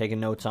taken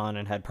notes on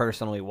and had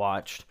personally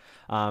watched,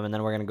 and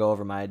then we're going to go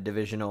over my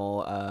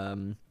divisional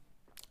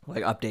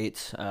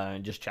updates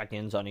and just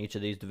check-ins on each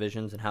of these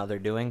divisions and how they're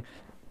doing.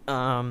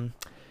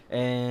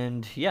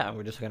 And yeah,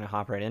 we're just going to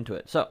hop right into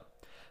it. So,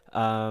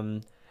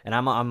 and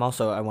I'm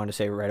also, I want to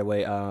say right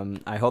away,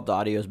 I hope the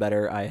audio is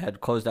better. I had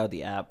closed out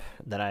the app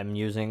that I'm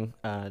using.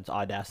 It's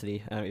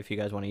Audacity, if you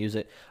guys want to use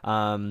it.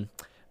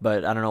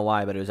 But I don't know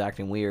why, but it was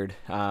acting weird.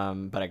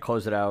 But I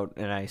closed it out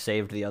and I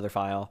saved the other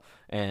file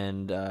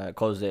and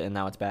closed it, and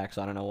now it's back.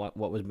 So I don't know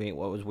what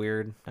was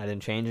weird. I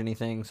didn't change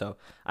anything, so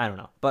I don't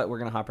know. But we're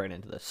gonna hop right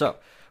into this. So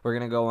we're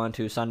gonna go on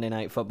to Sunday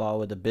Night Football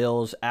with the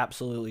Bills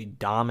absolutely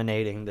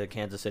dominating the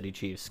Kansas City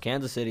Chiefs.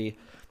 Kansas City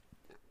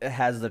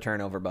has the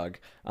turnover bug.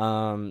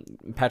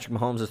 Patrick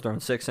Mahomes has thrown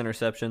 6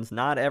 interceptions.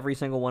 Not every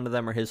single one of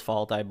them are his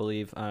fault, I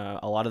believe.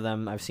 A lot of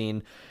them I've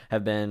seen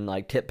have been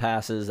like tip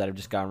passes that have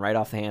just gone right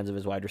off the hands of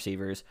his wide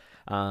receivers.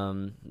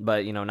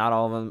 But not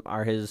all of them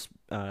are his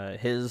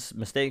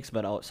mistakes,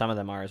 but some of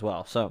them are as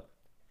well. So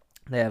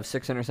they have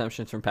 6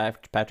 interceptions from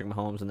Patrick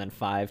Mahomes and then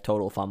 5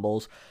 total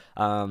fumbles.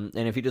 And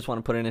if you just want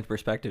to put it into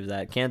perspective,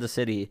 that Kansas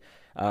City,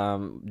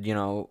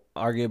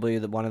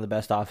 arguably one of the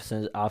best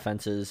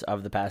offenses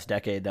of the past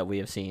decade that we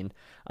have seen,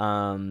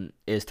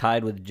 is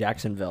tied with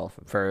Jacksonville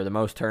for the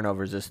most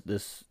turnovers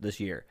this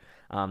year.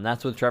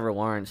 That's with Trevor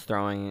Lawrence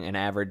throwing an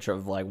average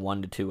of like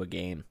 1 to 2 a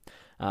game.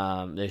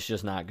 It's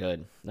just not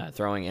good.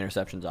 Throwing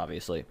interceptions,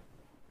 obviously.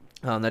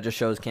 That just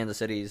shows Kansas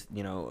City's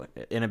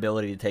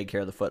inability to take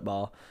care of the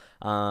football.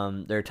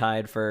 They're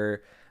tied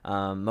for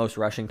most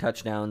rushing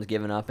touchdowns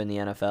given up in the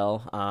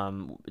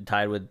NFL,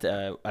 tied with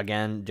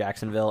again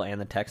Jacksonville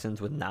and the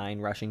Texans with 9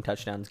 rushing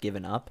touchdowns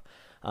given up.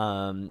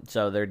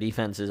 So their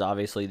defense is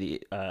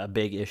obviously a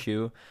big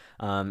issue,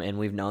 and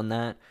we've known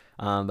that.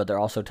 But they're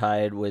also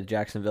tied with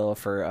Jacksonville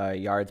for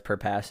yards per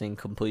passing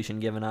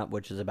completion given up,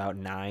 which is about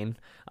 9,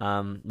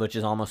 which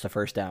is almost a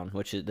first down,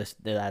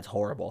 that's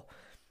horrible.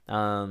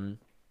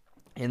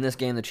 In this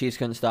game, the Chiefs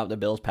couldn't stop the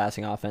Bills'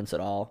 passing offense at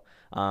all.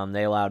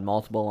 They allowed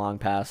multiple long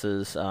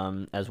passes,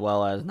 as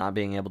well as not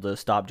being able to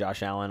stop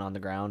Josh Allen on the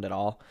ground at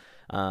all.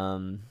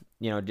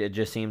 It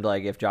just seemed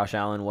like if Josh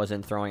Allen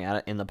wasn't throwing at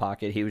it in the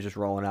pocket, he was just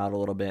rolling out a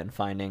little bit and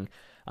finding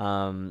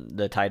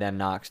the tight end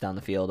knocks down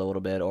the field a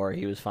little bit, or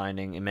he was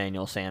finding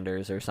Emmanuel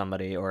Sanders or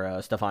somebody, or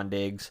Stephon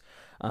Diggs,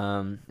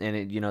 And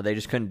they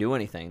just couldn't do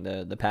anything.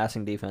 The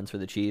passing defense for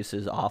the Chiefs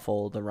is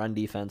awful. The run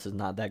defense is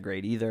not that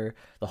great either.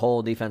 The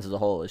whole defense as a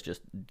whole is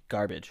just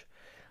garbage.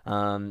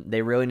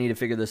 They really need to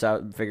figure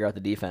out the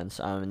defense,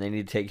 and they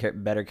need to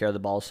take better care of the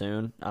ball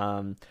soon,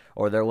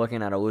 or they're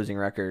looking at a losing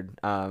record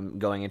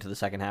going into the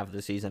second half of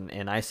the season.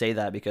 And I say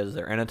that because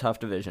they're in a tough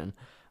division.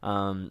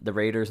 The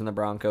Raiders and the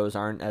Broncos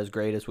aren't as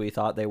great as we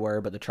thought they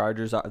were, but the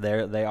Chargers are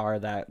there. They are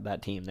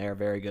that team. They are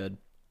very good,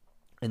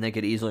 and they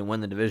could easily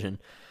win the division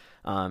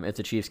if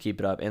the Chiefs keep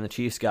it up. And the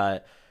Chiefs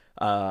got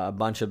a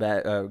bunch of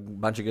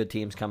good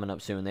teams coming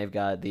up soon. They've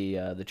got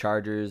the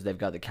Chargers. They've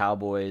got the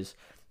Cowboys.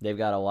 They've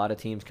got a lot of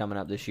teams coming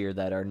up this year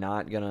that are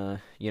not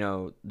gonna,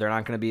 they're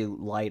not gonna be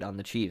light on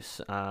the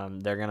Chiefs.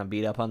 They're gonna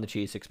beat up on the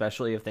Chiefs,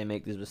 especially if they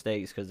make these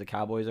mistakes, because the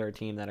Cowboys are a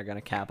team that are gonna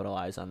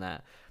capitalize on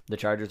that. The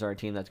Chargers are a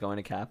team that's going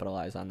to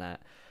capitalize on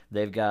that.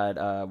 They've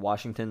got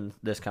Washington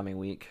this coming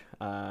week.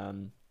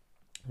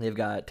 They've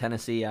got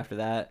Tennessee after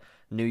that,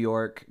 New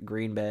York,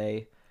 Green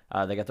Bay.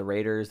 They got the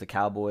Raiders, the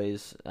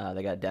Cowboys.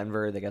 They got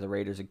Denver. They got the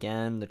Raiders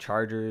again, the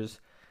Chargers.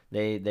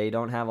 They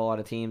don't have a lot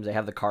of teams. They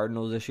have the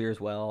Cardinals this year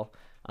as well.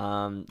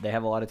 They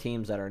have a lot of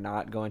teams that are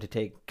not going to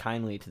take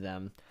kindly to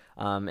them,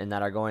 and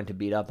that are going to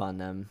beat up on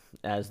them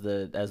as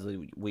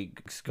the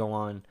weeks go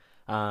on.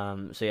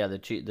 So yeah,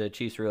 the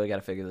Chiefs really got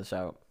to figure this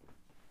out.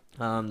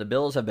 The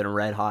Bills have been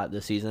red hot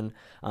this season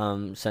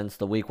since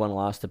the Week 1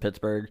 loss to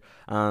Pittsburgh.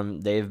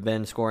 They've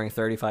been scoring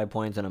 35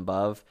 points and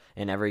above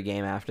in every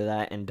game after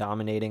that, and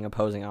dominating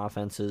opposing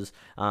offenses,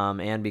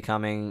 and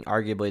becoming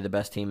arguably the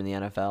best team in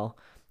the NFL.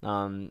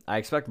 I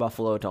expect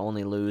Buffalo to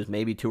only lose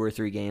maybe 2 or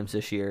 3 games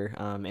this year,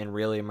 and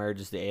really emerge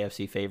as the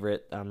AFC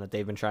favorite that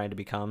they've been trying to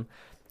become.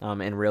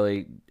 And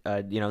really,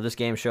 this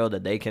game showed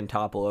that they can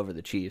topple over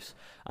the Chiefs.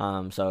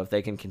 So if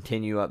they can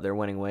continue up their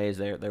winning ways,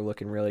 they're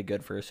looking really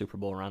good for a Super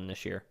Bowl run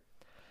this year.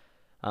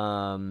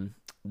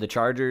 The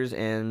Chargers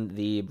and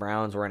the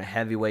Browns were in a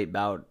heavyweight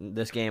bout.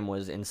 This game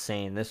was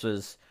insane.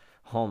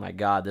 Oh my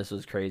God, this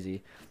was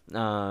crazy.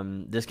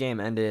 This game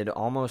ended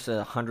almost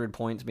 100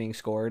 points being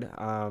scored.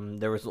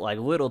 There was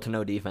little to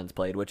no defense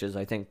played, which is,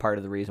 I think, part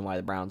of the reason why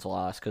the Browns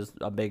lost, because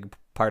a big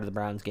part of the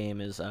Browns game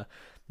is,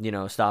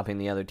 stopping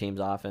the other team's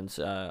offense,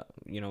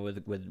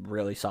 with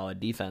really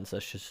solid defense.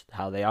 That's just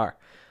how they are.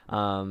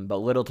 But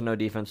little to no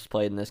defense was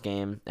played in this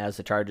game, as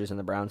the Chargers and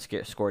the Browns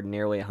scored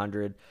nearly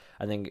 100.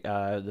 I think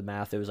the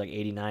math, it was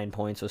 89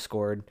 points was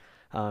scored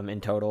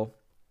in total.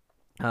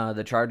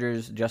 The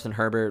Chargers, Justin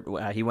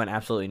Herbert, he went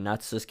absolutely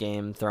nuts this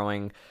game,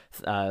 throwing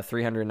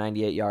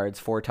 398 yards,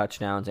 4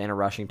 touchdowns, and a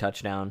rushing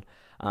touchdown.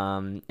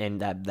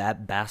 And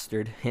that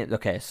bastard hit.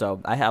 Okay,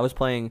 so I was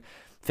playing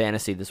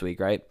fantasy this week,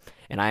 right?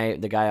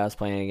 And the guy I was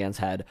playing against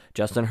had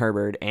Justin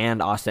Herbert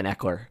and Austin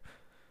Eckler.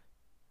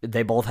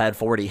 They both had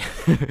 40,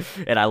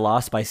 and I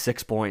lost by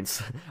 6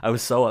 points. I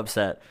was so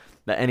upset.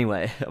 But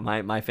anyway,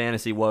 my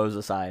fantasy woes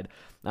aside,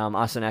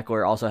 Austin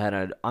Eckler also had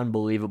an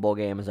unbelievable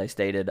game, as I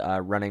stated,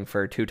 running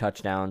for 2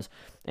 touchdowns,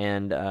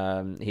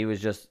 and he was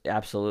just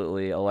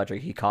absolutely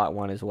electric. He caught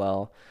one as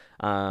well.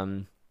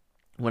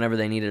 Whenever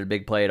they needed a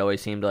big play, it always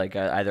seemed like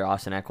either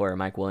Austin Eckler or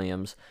Mike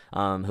Williams,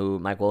 who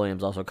Mike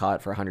Williams also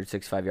caught for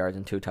 165 yards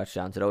and 2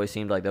 touchdowns. It always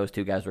seemed like those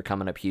two guys were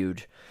coming up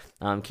huge.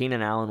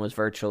 Keenan Allen was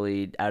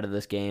virtually out of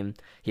this game.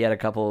 He had a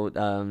couple,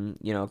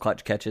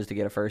 clutch catches to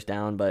get a first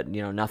down, but,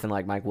 nothing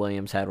like Mike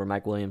Williams had, where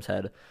Mike Williams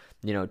had,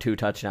 2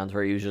 touchdowns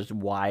where he was just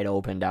wide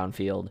open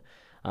downfield.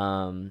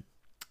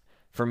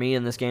 For me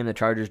in this game, the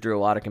Chargers drew a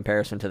lot of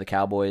comparison to the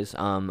Cowboys.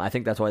 I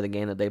think that's why the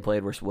game that they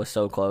played was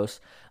so close,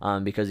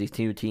 because these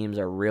two teams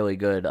are really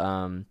good,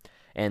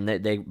 and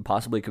they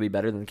possibly could be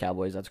better than the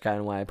Cowboys. That's kind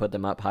of why I put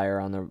them up higher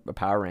on the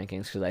power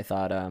rankings, because I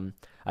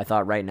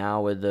thought right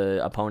now with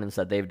the opponents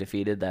that they've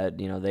defeated, that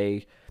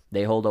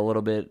they hold a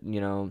little bit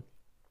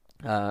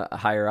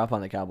higher up on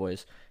the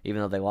Cowboys,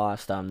 even though they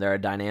lost. They're a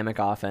dynamic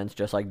offense,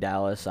 just like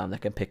Dallas, that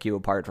can pick you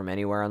apart from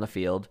anywhere on the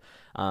field,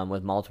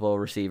 with multiple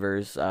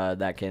receivers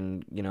that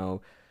can,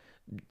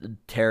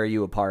 tear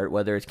you apart,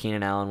 whether it's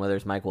Keenan Allen, whether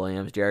it's Mike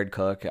Williams, Jared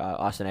Cook,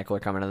 Austin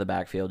Eckler coming out of the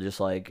backfield, just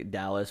like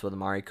Dallas with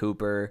Amari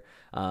Cooper,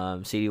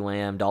 CeeDee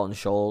Lamb, Dalton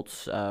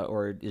Schultz,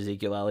 or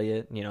Ezekiel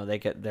Elliott.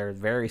 They're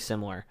very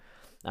similar.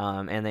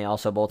 And they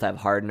also both have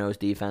hard-nosed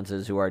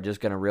defenses who are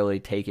just going to really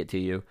take it to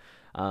you.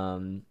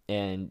 And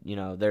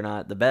they're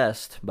not the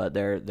best, but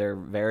they're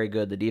very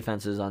good. The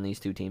defenses on these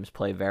two teams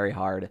play very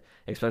hard,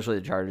 especially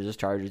the Chargers. This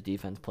Chargers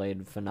defense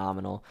played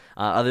phenomenal.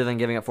 Other than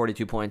giving up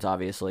 42 points,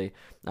 obviously,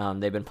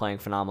 they've been playing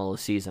phenomenal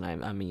this season.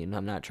 I mean,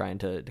 I'm not trying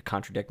to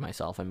contradict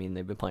myself. I mean,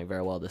 they've been playing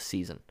very well this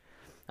season.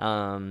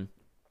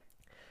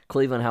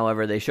 Cleveland,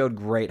 however, they showed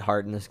great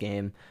heart in this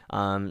game,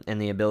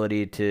 and the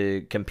ability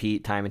to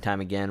compete time and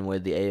time again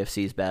with the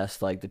AFC's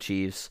best, like the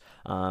Chiefs,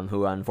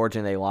 who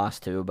unfortunately they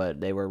lost to,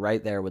 but they were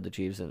right there with the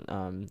Chiefs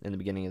in the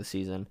beginning of the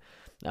season.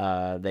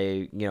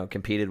 They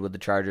competed with the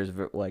Chargers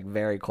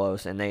very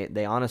close, and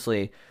they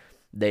honestly,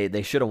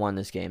 they should have won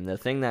this game. The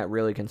thing that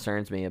really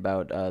concerns me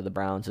about the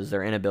Browns is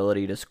their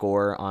inability to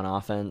score on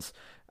offense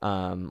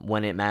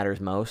when it matters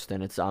most,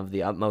 and it's of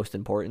the utmost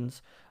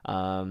importance.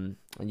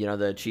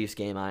 The Chiefs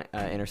game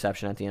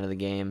interception at the end of the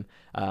game,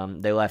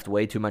 they left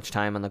way too much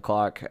time on the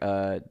clock,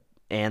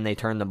 and they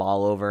turned the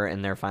ball over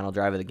in their final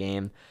drive of the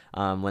game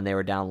when they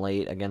were down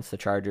late against the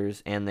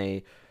Chargers, and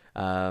they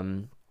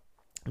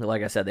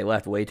like I said, they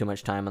left way too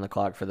much time on the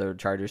clock for the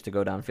Chargers to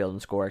go downfield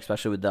and score,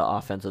 especially with the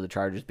offense of the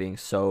Chargers being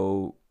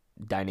so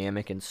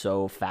dynamic and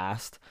so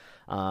fast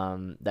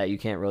that you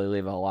can't really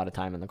leave a lot of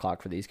time on the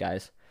clock for these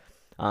guys.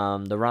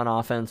 The run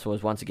offense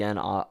was once again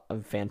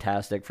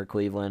fantastic for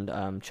Cleveland.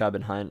 Chubb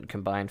and Hunt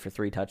combined for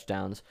 3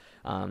 touchdowns.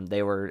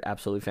 They were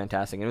absolutely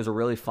fantastic. And it was a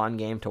really fun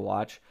game to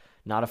watch.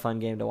 Not a fun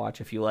game to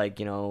watch if you like,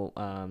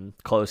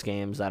 close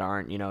games that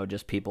aren't,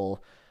 just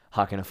people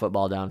hucking a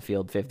football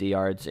downfield 50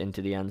 yards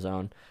into the end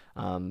zone.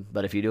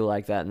 But if you do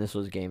like that, and this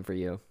was a game for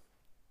you.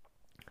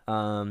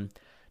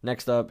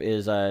 Next up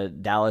is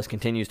Dallas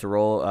continues to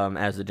roll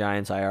as the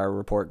Giants IR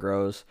report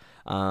grows.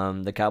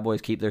 The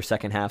Cowboys keep their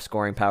second half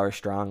scoring power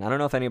strong. I don't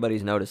know if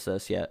anybody's noticed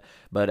this yet,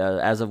 but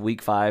as of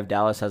week 5,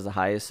 Dallas has the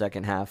highest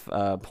second half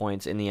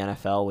points in the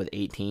NFL with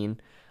 18.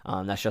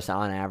 That's just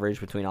on average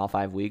between all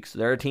 5 weeks.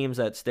 There are teams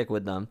that stick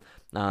with them.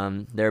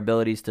 Their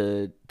abilities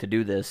to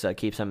do this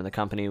keeps them in the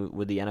company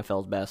with the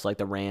NFL's best, like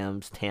the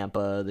Rams,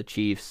 Tampa, the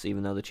Chiefs,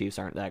 even though the Chiefs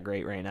aren't that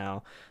great right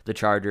now, the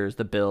Chargers,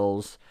 the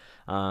Bills,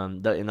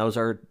 and those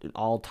are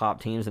all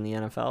top teams in the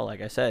NFL,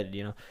 like I said,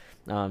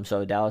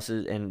 so Dallas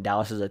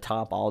is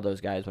atop all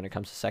those guys when it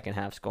comes to second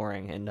half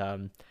scoring,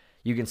 and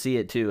you can see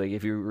it too. Like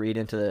if you read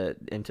into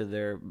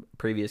their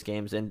previous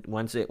games, and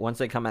once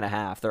they come at a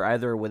half, they're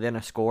either within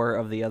a score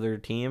of the other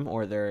team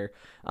or they're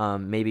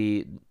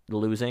maybe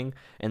losing,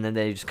 and then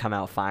they just come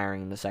out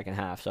firing in the second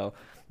half. So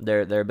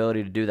their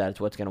ability to do that is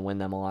what's going to win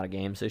them a lot of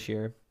games this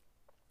year.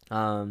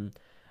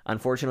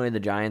 Unfortunately, the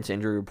Giants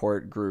injury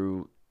report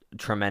grew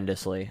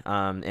tremendously,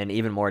 and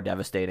even more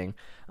devastating.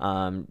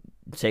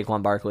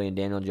 Saquon Barkley and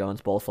Daniel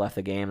Jones both left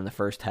the game in the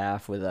first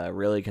half with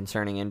really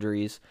concerning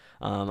injuries,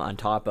 on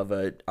top of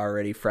a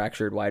already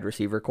fractured wide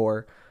receiver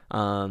core.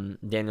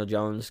 Daniel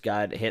Jones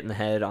got hit in the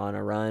head on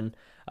a run.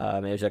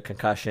 It was a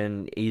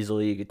concussion.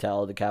 Easily, you could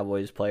tell the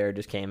Cowboys player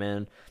just came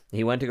in.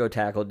 He went to go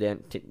tackle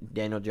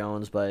Daniel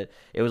Jones, but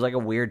it was like a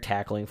weird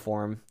tackling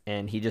for him,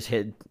 and he just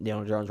hit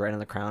Daniel Jones right on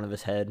the crown of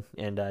his head,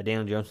 and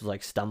Daniel Jones was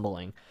like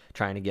stumbling,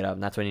 trying to get up,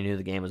 and that's when he knew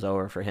the game was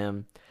over for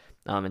him.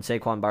 And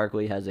Saquon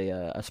Barkley has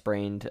a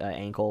sprained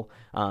ankle,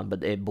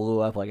 but it blew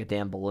up like a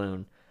damn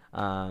balloon,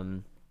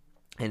 and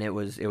it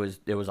was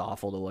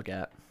awful to look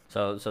at.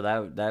 So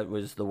that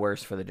was the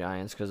worst for the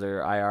Giants because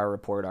their IR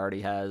report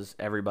already has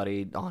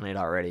everybody on it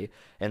already.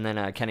 And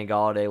then Kenny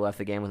Golladay left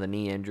the game with a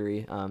knee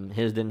injury.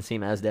 His didn't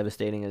seem as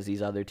devastating as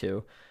these other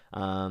two.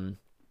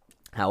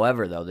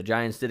 However, though, the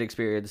Giants did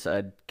experience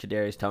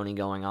Kadarius Toney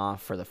going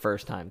off for the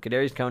first time.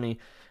 Kadarius Toney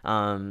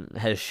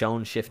has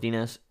shown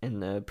shiftiness in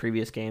the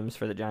previous games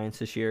for the Giants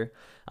this year,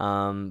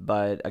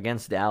 but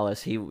against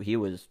Dallas, he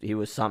was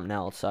something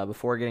else.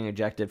 Before getting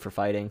ejected for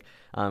fighting,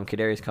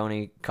 Kadarius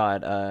Toney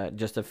caught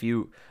just a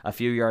few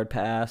yard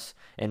pass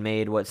and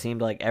made what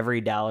seemed like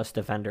every Dallas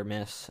defender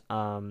miss.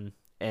 And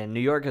New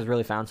York has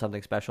really found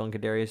something special in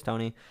Kadarius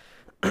Toney,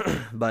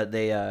 but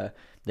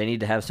they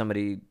need to have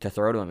somebody to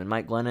throw to him. And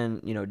Mike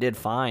Glennon, did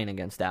fine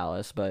against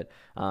Dallas, but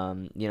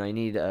you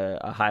need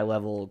a high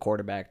level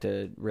quarterback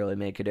to really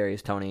make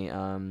Kadarius Toney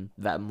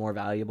that more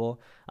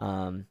valuable.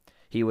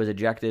 He was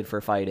ejected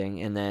for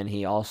fighting, and then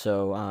he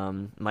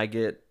also might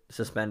get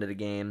suspended a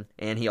game,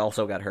 and he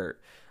also got hurt.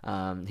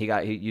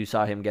 You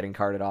saw him getting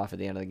carted off at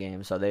the end of the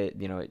game. So they,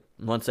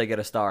 once they get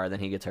a star, then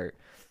he gets hurt.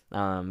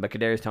 But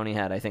Kadarius Toney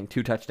had, I think,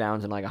 2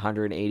 touchdowns and like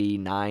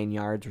 189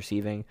 yards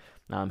receiving.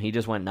 He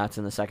just went nuts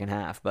in the second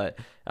half, but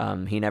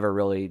he never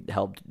really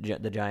helped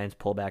the Giants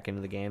pull back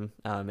into the game.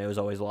 It was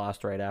always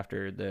lost right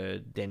after the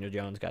Daniel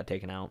Jones got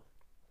taken out.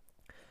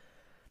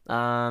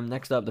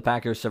 Next up, the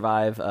Packers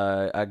survive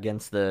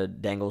against the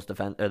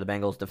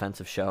Bengals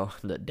defensive show,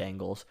 the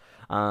Dangles.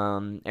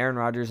 Aaron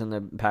Rodgers and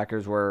the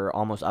Packers were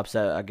almost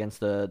upset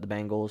against the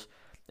Bengals.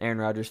 Aaron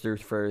Rodgers threw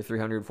for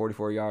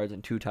 344 yards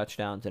and 2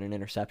 touchdowns and an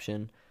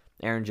interception.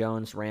 Aaron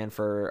Jones ran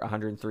for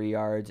 103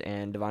 yards,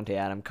 and Devontae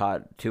Adams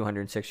caught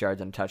 206 yards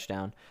and a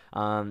touchdown.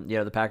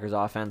 The Packers'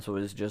 offense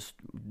was just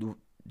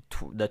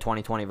the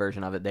 2020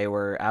 version of it. They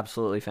were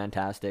absolutely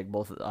fantastic.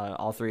 Both,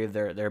 all three of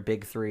their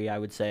big three, I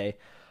would say,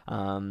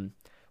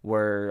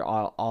 were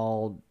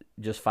all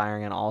just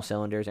firing on all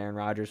cylinders. Aaron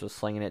Rodgers was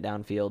slinging it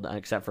downfield,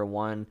 except for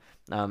one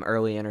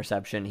early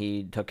interception.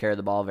 He took care of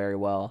the ball very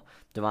well.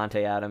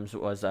 Devontae Adams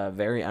was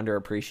very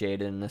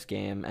underappreciated in this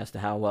game as to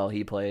how well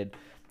he played.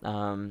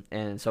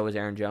 And so was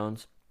Aaron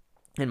Jones,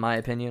 in my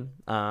opinion.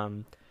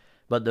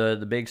 But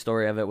the big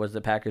story of it was the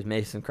Packers'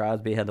 Mason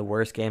Crosby had the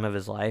worst game of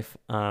his life,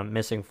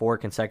 missing 4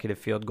 consecutive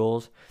field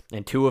goals,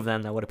 and 2 of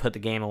them that would have put the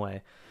game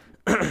away.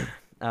 The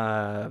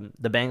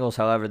Bengals,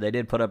 however, they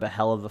did put up a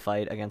hell of a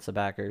fight against the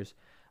Packers.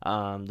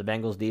 The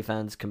Bengals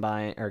defense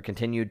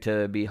continued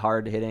to be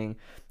hard hitting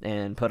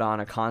and put on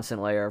a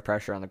constant layer of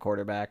pressure on the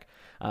quarterback.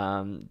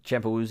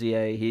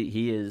 Champawuzie,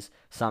 he is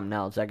something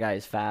else. That guy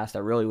is fast. I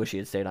really wish he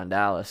had stayed on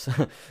Dallas.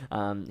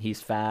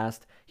 He's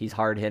fast. He's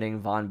hard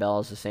hitting. Von Bell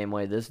is the same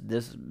way. This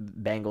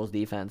Bengals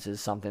defense is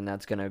something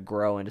that's going to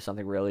grow into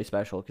something really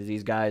special because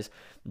these guys,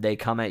 they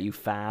come at you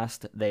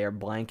fast. They are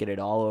blanketed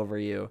all over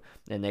you,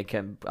 and they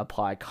can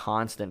apply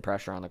constant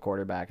pressure on the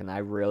quarterback. And I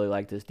really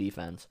like this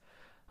defense.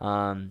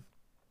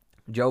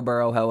 Joe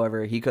Burrow,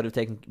 however, he could have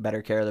taken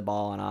better care of the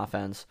ball on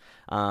offense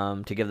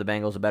to give the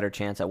Bengals a better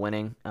chance at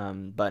winning.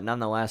 But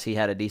nonetheless, he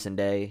had a decent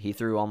day. He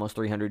threw almost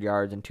 300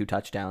 yards and 2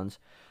 touchdowns.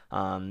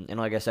 And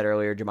like I said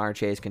earlier, Jamar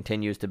Chase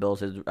continues to build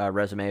his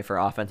resume for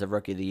Offensive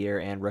Rookie of the Year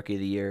and Rookie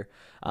of the Year.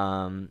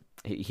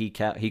 He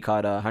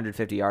caught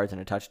 150 yards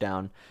and a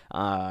touchdown,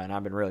 and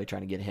I've been really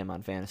trying to get him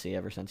on fantasy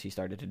ever since he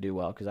started to do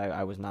well because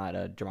I was not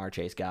a Jamar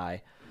Chase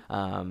guy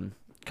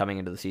coming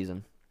into the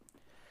season.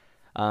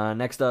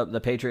 Next up, the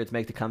Patriots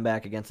make the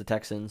comeback against the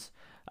Texans.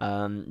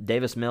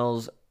 Davis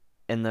Mills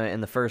in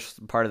the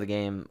first part of the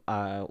game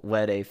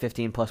led a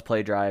 15-plus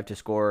play drive to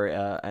score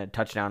a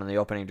touchdown in the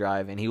opening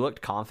drive, and he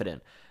looked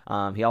confident.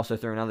 He also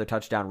threw another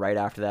touchdown right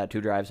after that,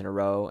 2 drives in a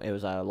row. It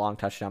was a long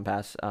touchdown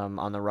pass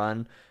on the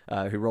run.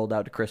 He rolled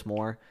out to Chris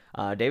Moore.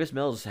 Davis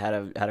Mills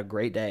had a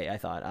great day, I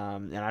thought,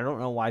 and I don't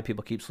know why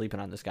people keep sleeping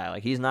on this guy.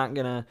 Like he's not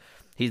gonna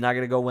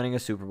go winning a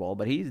Super Bowl,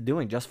 but he's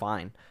doing just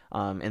fine.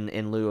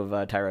 In lieu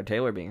of Tyrod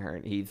Taylor being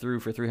hurt, he threw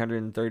for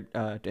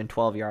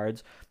 312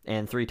 yards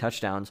and 3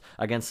 touchdowns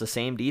against the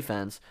same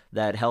defense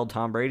that held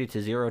Tom Brady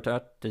to zero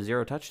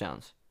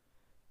touchdowns,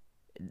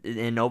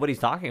 and nobody's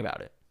talking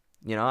about it.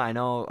 I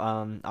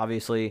know,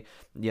 obviously,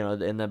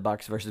 in the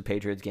Bucs versus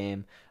Patriots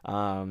game,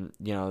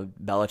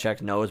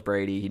 Belichick knows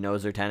Brady. He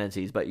knows their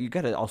tendencies. But you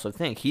got to also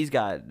think,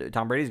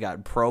 Tom Brady's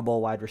got Pro Bowl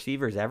wide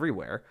receivers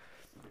everywhere.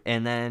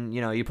 And then,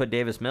 you put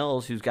Davis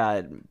Mills, who's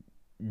got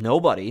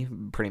nobody,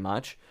 pretty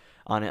much,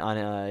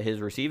 on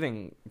his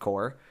receiving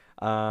core.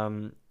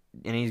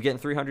 And he's getting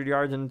 300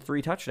 yards and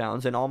 3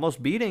 touchdowns and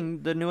almost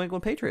beating the New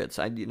England Patriots.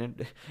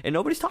 And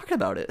nobody's talking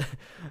about it.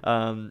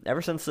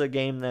 Ever since the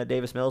game that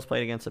Davis Mills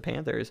played against the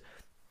Panthers,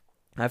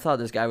 I thought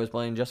this guy was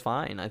playing just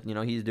fine.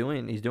 He's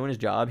doing his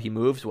job. He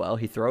moves well.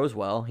 He throws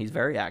well. He's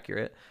very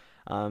accurate.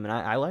 And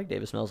I like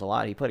Davis Mills a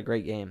lot. He played a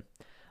great game.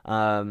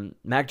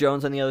 Mac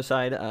Jones on the other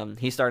side,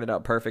 he started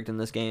out perfect in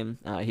this game.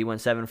 He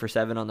went 7 for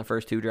 7 on the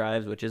first 2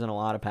 drives, which isn't a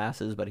lot of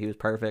passes, but he was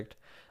perfect.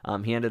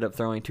 He ended up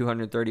throwing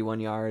 231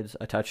 yards,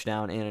 a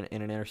touchdown, and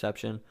an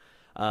interception.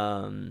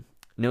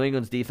 New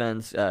England's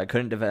defense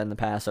couldn't defend the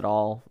pass at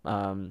all,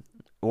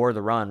 or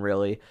the run,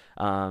 really,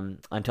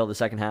 until the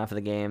second half of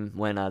the game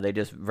when they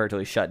just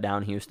virtually shut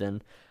down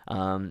Houston.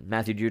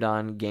 Matthew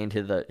Judon gained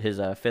his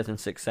 5th and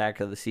 6th sack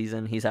of the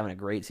season. He's having a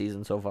great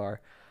season so far.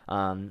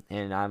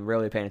 And I'm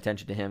really paying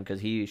attention to him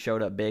because he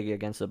showed up big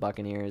against the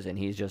Buccaneers, and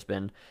he's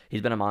been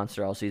a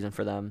monster all season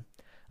for them.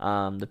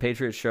 The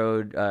Patriots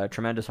showed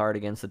tremendous heart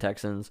against the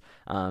Texans,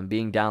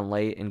 being down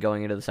late and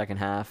going into the second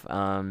half,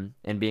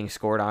 and being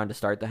scored on to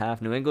start the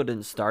half. New England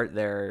didn't start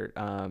their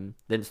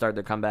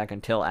comeback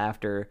until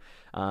after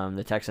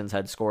the Texans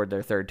had scored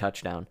their 3rd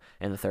touchdown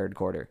in the 3rd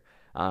quarter,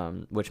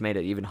 which made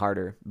it even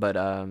harder. But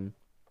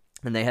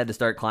and they had to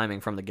start climbing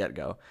from the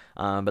get-go.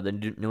 But the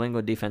New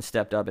England defense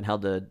stepped up and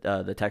held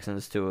the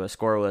Texans to a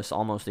scoreless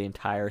almost the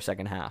entire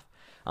second half.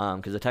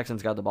 Because the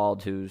Texans got the ball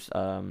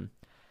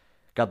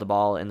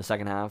in the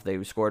second half.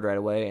 They scored right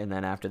away, and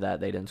then after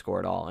that, they didn't score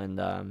at all. And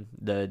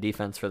the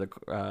defense for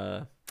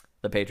the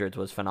Patriots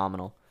was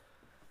phenomenal.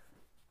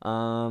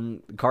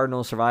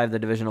 Cardinals survived the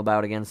divisional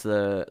bout against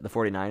the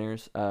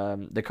 49ers.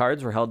 The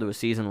Cards were held to a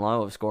season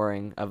low of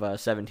scoring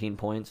of 17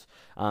 points,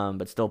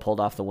 but still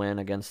pulled off the win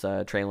against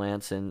Trey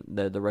Lance and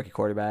the rookie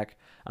quarterback.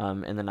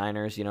 And the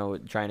Niners,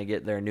 trying to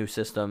get their new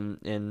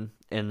system in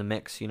the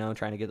mix,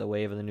 trying to get the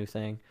wave of the new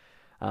thing.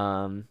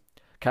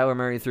 Kyler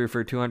Murray threw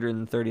for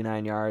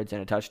 239 yards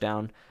and a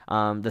touchdown.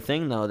 The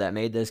thing, though, that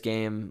made this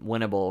game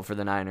winnable for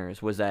the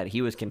Niners was that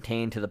he was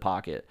contained to the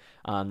pocket.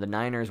 The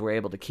Niners were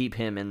able to keep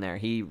him in there.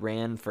 He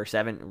ran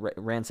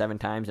 7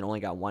 times and only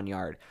got 1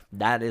 yard.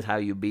 That is how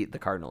you beat the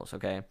Cardinals,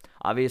 okay?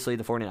 Obviously,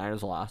 the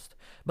 49ers lost,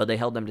 but they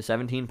held them to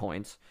 17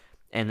 points,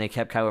 and they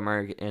kept Kyler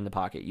Murray in the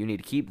pocket. You need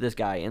to keep this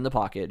guy in the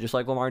pocket, just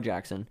like Lamar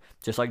Jackson,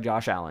 just like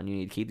Josh Allen. You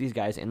need to keep these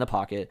guys in the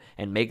pocket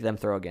and make them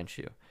throw against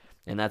you.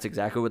 And that's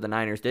exactly what the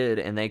Niners did,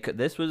 and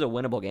this was a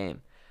winnable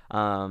game.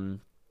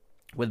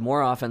 With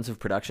more offensive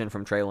production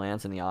from Trey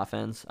Lance in the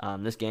offense,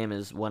 this game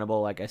is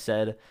winnable, like I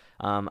said.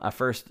 A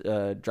first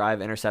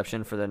drive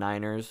interception for the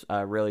Niners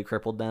really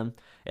crippled them,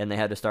 and they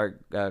had to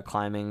start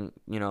climbing,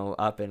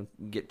 up and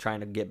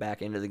trying to get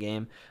back into the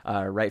game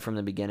right from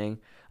the beginning.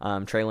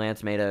 Trey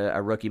Lance made a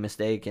rookie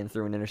mistake and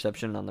threw an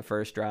interception on the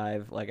first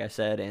drive, like I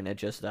said, and it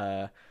just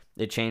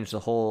it changed the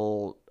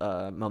whole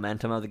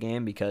momentum of the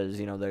game because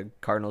the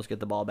Cardinals get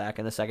the ball back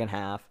in the second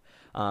half.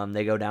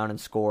 They go down and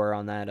score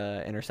on that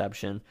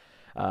interception.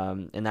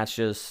 And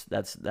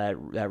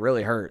that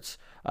really hurts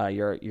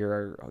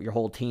your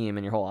whole team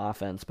and your whole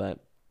offense. But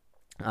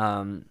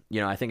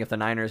I think if the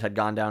Niners had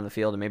gone down the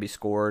field and maybe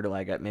scored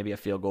like maybe a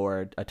field goal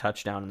or a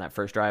touchdown in that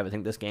first drive, I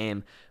think this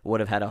game would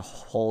have had a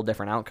whole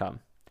different outcome.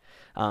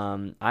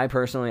 I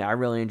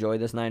really enjoy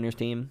this Niners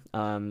team.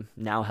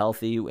 Now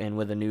healthy and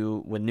with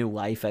new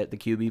life at the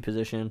QB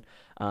position.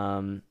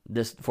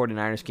 This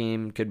 49ers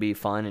team could be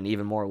fun and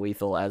even more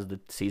lethal as the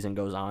season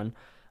goes on.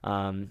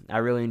 I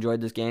really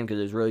enjoyed this game because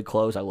it was really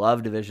close. I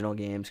love divisional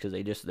games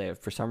because they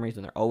for some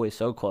reason they're always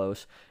so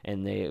close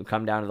and they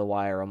come down to the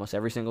wire almost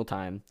every single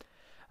time.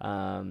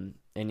 And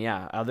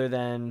yeah, other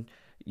than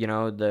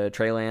the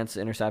Trey Lance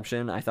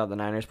interception, I thought the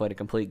Niners played a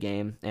complete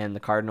game, and the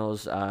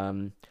Cardinals,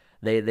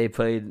 they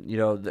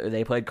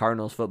played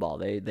Cardinals football.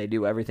 They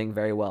do everything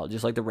very well,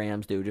 just like the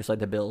Rams do, just like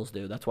the Bills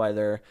do. That's why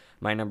they're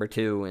my number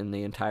 2 in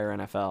the entire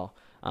NFL.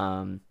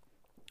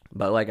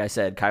 But like I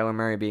said, Kyler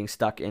Murray being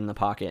stuck in the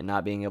pocket and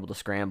not being able to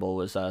scramble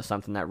was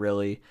something that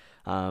really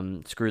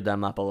screwed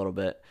them up a little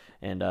bit,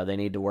 and they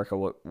need to work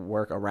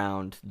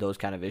around those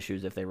kind of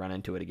issues if they run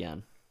into it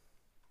again.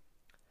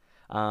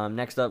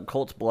 Next up,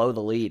 Colts blow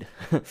the lead.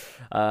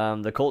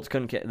 The Colts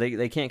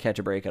they can't catch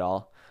a break at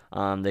all.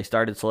 They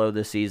started slow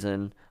this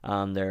season.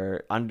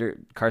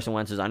 Carson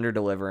Wentz is under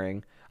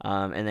delivering,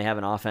 and they have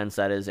an offense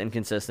that is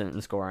inconsistent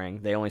in scoring.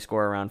 They only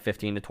score around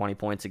 15 to 20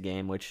 points a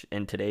game, which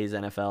in today's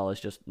NFL is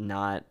just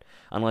not,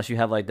 unless you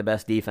have like the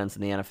best defense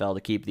in the NFL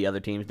to keep the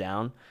other teams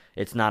down,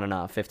 it's not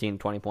enough. 15 to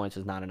 20 points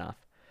is not enough.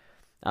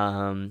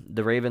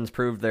 The Ravens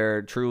proved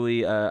they're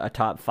truly a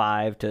top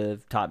 5 to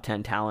top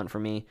 10 talent for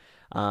me.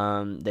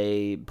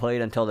 They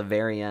played until the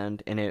very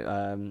end, and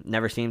it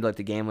never seemed like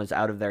the game was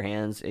out of their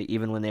hands,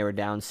 even when they were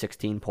down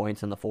 16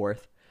 points in the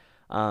fourth.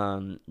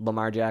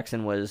 Lamar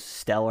Jackson was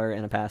stellar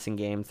in a passing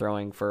game,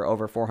 throwing for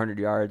over 400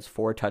 yards,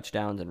 4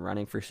 touchdowns, and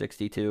running for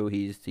 62.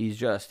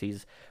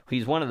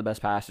 He's one of the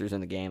best passers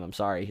in the game. I'm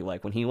sorry.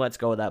 When he lets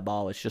go of that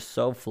ball, it's just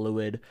so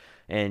fluid,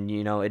 and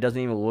it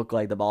doesn't even look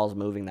like the ball's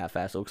moving that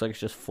fast. It looks like it's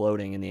just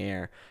floating in the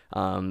air.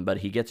 But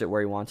he gets it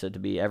where he wants it to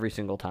be every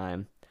single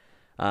time.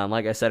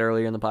 Like I said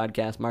earlier in the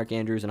podcast, Mark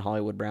Andrews and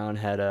Hollywood Brown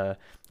had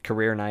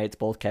career nights,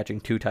 both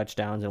catching 2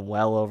 touchdowns and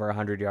well over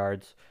 100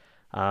 yards.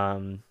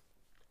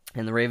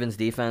 And the Ravens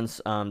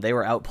defense, they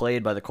were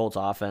outplayed by the Colts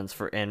offense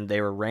and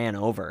they were ran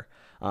over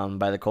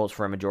by the Colts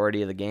for a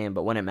majority of the game.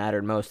 But when it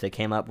mattered most, they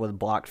came up with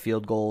blocked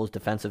field goals,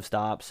 defensive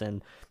stops,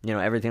 and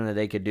everything that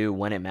they could do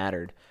when it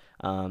mattered.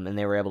 And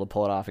they were able to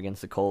pull it off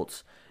against the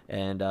Colts.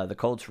 And the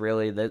Colts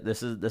really,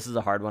 this is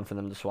a hard one for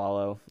them to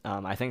swallow.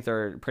 I think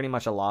they're pretty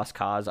much a lost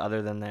cause,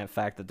 other than the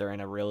fact that they're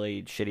in a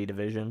really shitty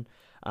division.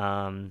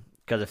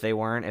 Because if they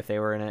were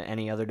in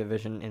any other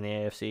division in the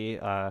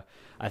AFC,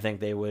 I think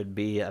they would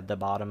be at the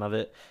bottom of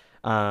it.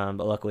 But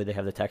luckily, they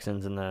have the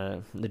Texans and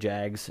the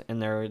Jags in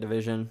their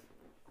division.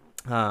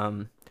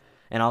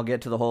 And I'll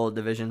get to the whole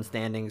division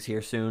standings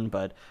here soon,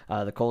 but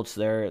the Colts,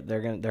 they're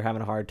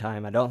having a hard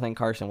time. I don't think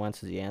Carson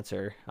Wentz is the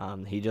answer.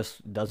 He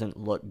just doesn't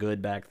look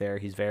good back there.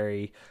 He's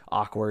very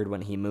awkward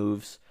when he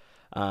moves.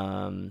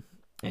 And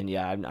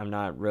yeah, I'm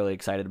not really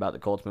excited about the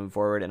Colts moving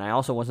forward. And I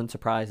also wasn't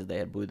surprised that they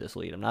had blew this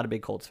lead. I'm not a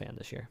big Colts fan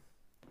this year.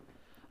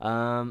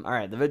 All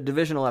right, the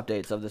divisional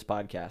updates of this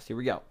podcast. Here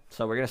we go.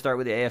 So we're going to start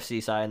with the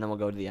AFC side, and then we'll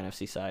go to the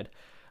NFC side.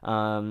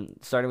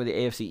 Starting with the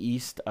AFC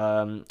East,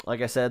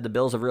 like I said, the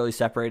Bills have really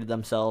separated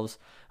themselves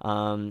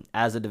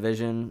as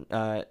division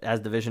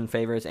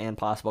favorites and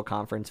possible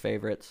conference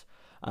favorites.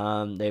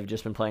 They've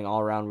just been playing all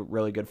around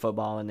really good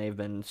football, and they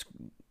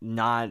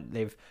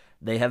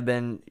have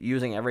been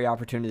using every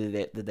opportunity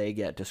that they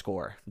get to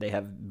score. They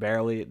have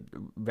very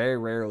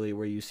rarely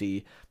where you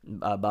see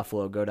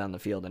Buffalo go down the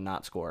field and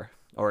not score,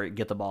 or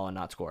get the ball and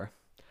not score.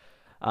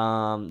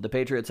 The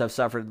Patriots have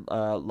suffered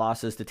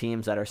losses to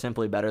teams that are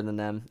simply better than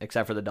them,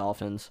 except for the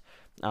Dolphins.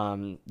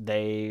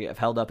 They have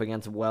held up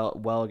against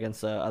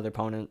against other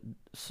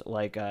opponents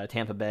like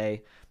Tampa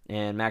Bay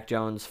and Mac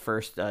Jones'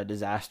 first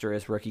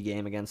disastrous rookie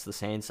game against the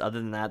Saints. Other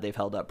than that, they've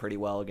held up pretty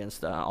well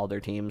against all their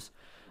teams.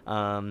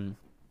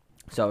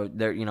 So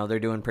they're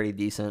doing pretty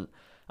decent.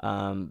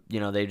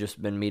 They've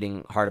just been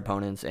meeting hard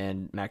opponents,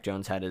 and Mac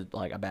Jones had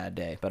a bad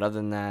day. But other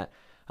than that,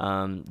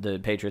 the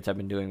Patriots have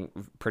been doing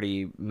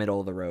pretty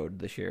middle of the road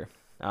this year.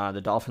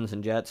 The Dolphins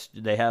and Jets,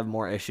 they have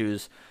more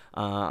issues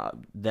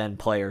than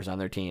players on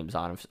their teams,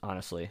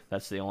 honestly.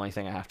 That's the only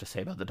thing I have to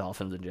say about the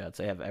Dolphins and Jets.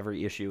 They have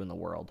every issue in the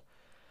world.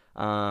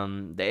 The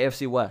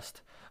AFC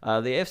West. The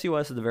AFC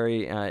West is a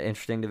very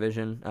interesting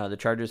division. The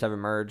Chargers have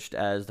emerged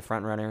as the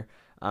front runner,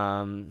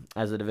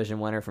 as a division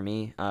winner for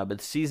me. But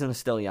the season is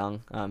still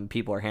young.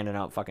 People are handing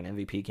out fucking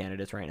MVP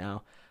candidates right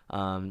now.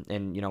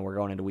 And we're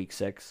going into week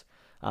 6.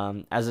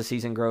 As the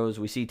season grows,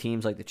 we see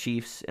teams like the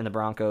Chiefs and the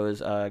Broncos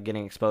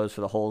getting exposed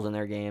for the holes in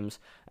their games,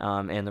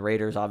 and the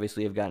Raiders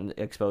obviously have gotten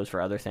exposed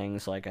for other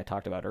things like I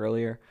talked about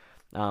earlier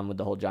with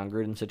the whole John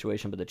Gruden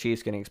situation, but the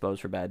Chiefs getting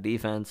exposed for bad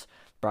defense,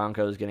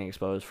 Broncos getting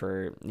exposed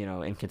for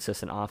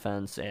inconsistent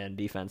offense and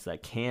defense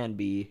that can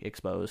be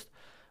exposed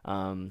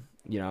for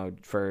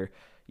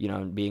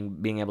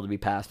being able to be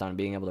passed on,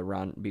 being able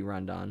to be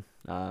run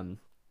on.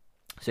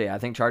 So yeah, I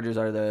think Chargers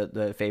are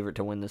the favorite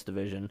to win this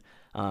division,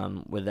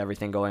 with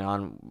everything going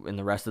on in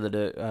the rest of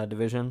the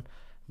division.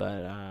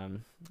 But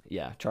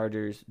yeah,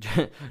 Chargers,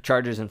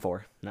 Chargers in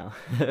 4. No,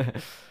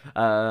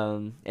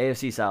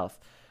 AFC South,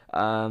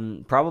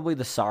 probably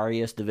the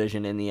sorriest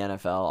division in the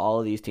NFL. All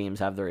of these teams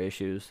have their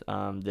issues.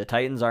 The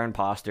Titans are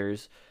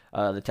imposters.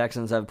 The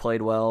Texans have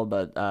played well,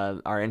 but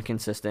are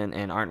inconsistent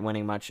and aren't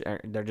winning much.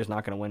 They're just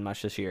not going to win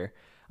much this year.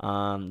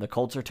 The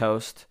Colts are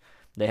toast.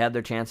 They had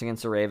their chance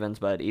against the Ravens,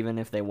 but even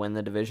if they win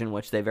the division,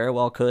 which they very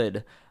well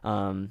could,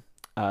 they're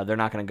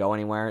not going to go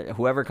anywhere.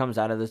 Whoever comes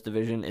out of this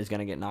division is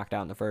going to get knocked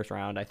out in the first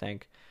round, I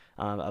think,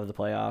 of the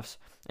playoffs.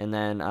 And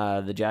then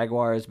the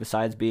Jaguars,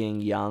 besides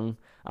being young,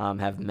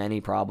 have many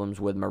problems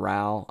with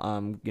morale,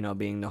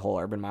 being the whole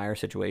Urban Meyer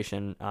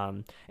situation,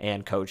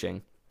 and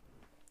coaching,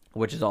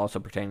 which is also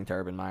pertaining to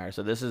Urban Meyer.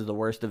 So this is the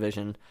worst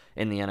division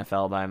in the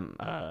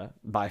NFL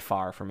by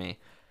far for me.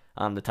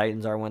 The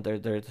Titans are what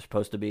they're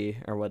supposed to be,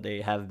 or what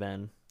they have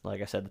been.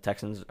 Like I said, the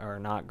Texans are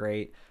not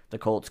great. The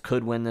Colts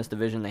could win this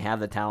division. They have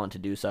the talent to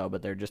do so,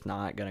 but they're just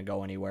not going to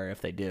go anywhere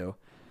if they do.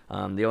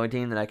 The only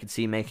team that I could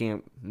see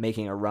making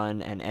a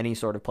run and any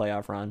sort of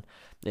playoff run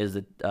is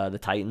the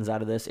Titans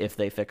out of this if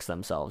they fix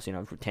themselves. If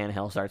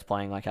Tannehill starts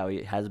playing like how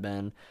he has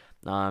been,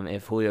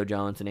 if Julio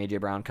Jones and A.J.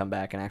 Brown come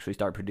back and actually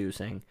start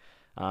producing,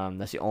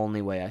 that's the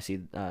only way I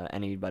see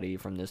anybody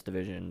from this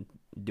division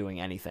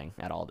doing anything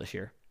at all this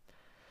year.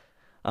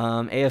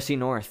 AFC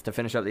North, to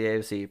finish up the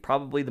AFC,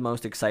 probably the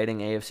most exciting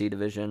AFC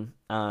division.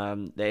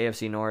 The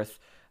AFC North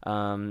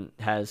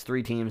has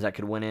 3 teams that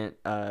could win it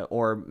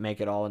or make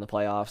it all in the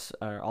playoffs.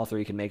 All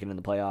 3 can make it in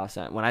the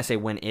playoffs. When I say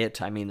win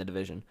it, I mean the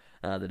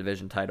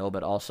division title,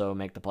 but also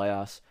make the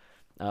playoffs.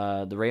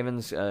 The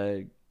Ravens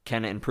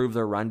can improve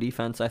their run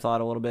defense, I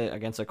thought, a little bit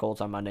against the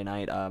Colts on Monday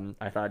night.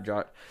 I thought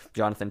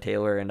Jonathan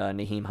Taylor and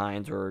Nyheim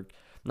Hines were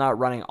not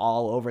running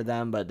all over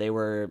them, but they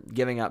were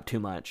giving up too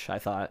much, I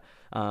thought,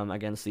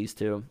 against these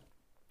two.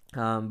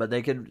 But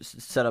they could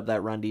set up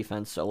that run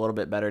defense a little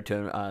bit better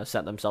to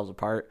set themselves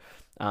apart.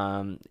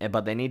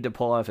 But they need to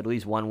pull off at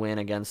least one win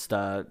against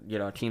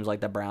teams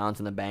like the Browns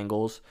and the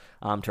Bengals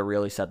to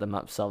really set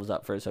themselves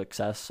up for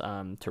success,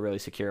 to really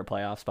secure a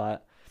playoff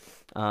spot.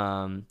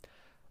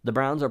 The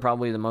Browns are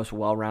probably the most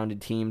well-rounded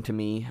team to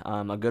me.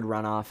 A good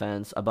run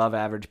offense, above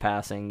average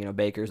passing.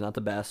 Baker's not the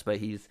best, but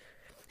he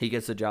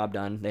gets the job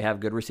done. They have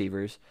good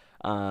receivers,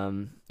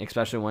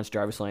 especially once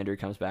Jarvis Landry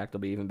comes back.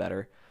 They'll be even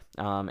better.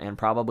 And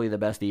probably the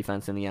best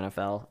defense in the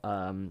NFL.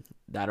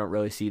 I don't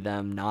really see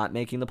them not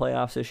making the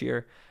playoffs this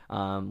year.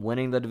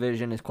 Winning the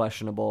division is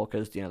questionable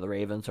because the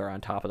Ravens are on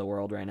top of the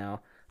world right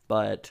now.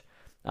 But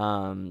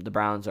the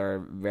Browns are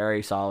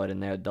very solid,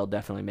 and they'll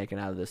definitely make it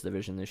out of this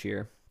division this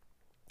year.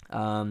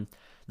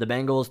 The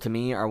Bengals, to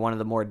me, are one of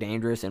the more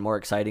dangerous and more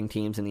exciting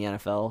teams in the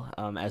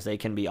NFL, as they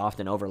can be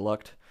often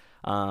overlooked.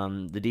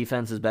 The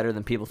defense is better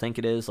than people think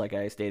it is, like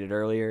I stated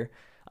earlier.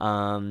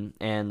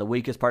 And the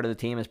weakest part of the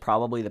team is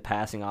probably the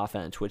passing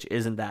offense, which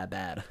isn't that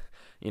bad.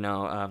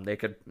 They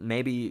could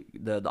maybe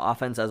the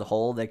offense as a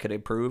whole, they could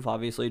improve.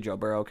 Obviously, Joe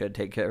Burrow could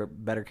take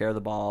better care of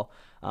the ball.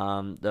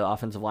 The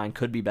offensive line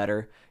could be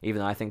better, even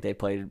though I think they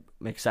played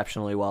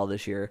exceptionally well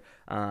this year.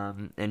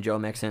 And Joe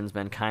Mixon's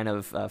been kind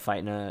of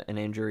fighting an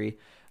injury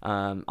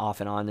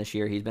off and on this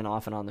year. He's been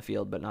off and on the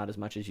field, but not as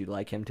much as you'd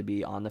like him to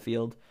be on the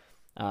field.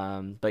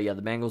 But yeah,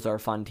 the Bengals are a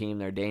fun team.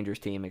 They're a dangerous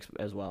team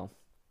as well.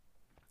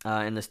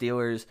 And the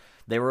Steelers,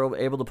 they were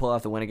able to pull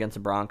off the win against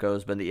the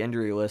Broncos, but the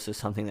injury list is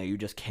something that you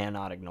just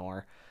cannot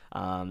ignore.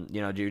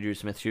 Juju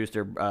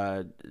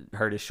Smith-Schuster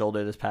hurt his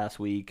shoulder this past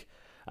week.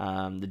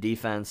 The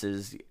defense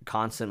is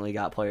constantly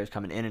got players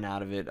coming in and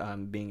out of it,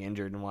 being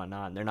injured and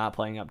whatnot. And they're not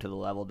playing up to the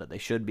level that they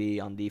should be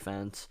on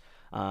defense.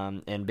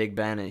 And Big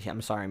Ben,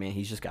 I'm sorry, man,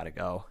 he's just got to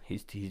go.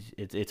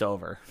 It's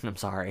over. I'm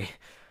sorry.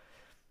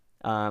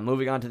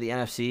 Moving on to the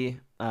NFC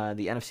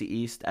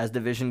East, as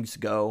divisions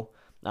go.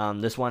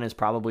 This one is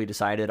probably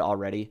decided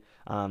already.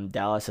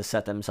 Dallas has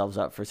set themselves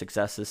up for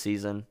success this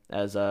season,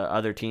 as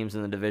other teams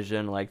in the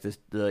division, like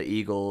the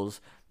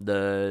Eagles,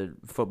 the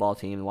football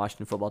team, the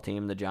Washington football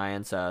team, the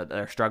Giants,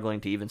 are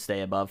struggling to even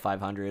stay above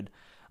 500.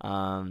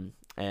 And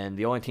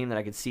the only team that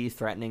I could see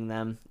threatening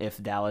them,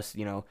 if Dallas,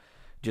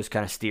 just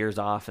kind of steers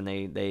off and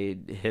they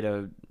hit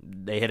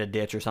a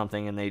ditch or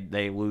something and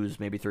they lose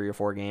maybe 3 or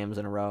 4 games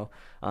in a row,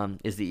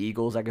 is the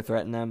Eagles that could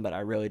threaten them, but I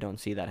really don't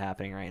see that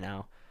happening right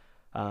now.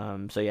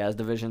 So yeah, as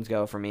divisions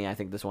go, for me, I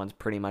think this one's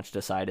pretty much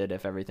decided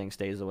if everything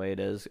stays the way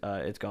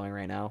it's going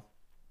right now.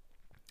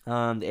 The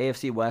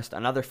AFC West,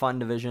 another fun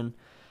division.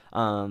 The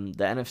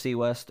NFC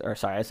West, or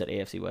sorry, I said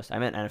AFC West. I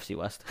meant NFC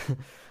West.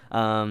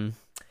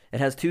 It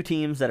has 2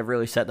 teams that have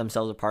really set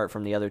themselves apart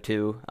from the other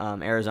 2,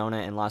 Arizona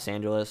and Los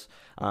Angeles.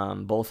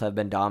 Both have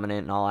been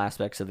dominant in all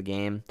aspects of the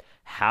game.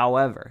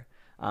 However,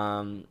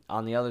 on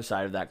the other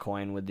side of that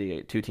coin, with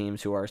the 2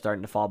 teams who are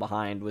starting to fall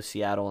behind with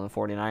Seattle and the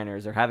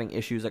 49ers, they're having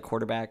issues at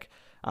quarterback.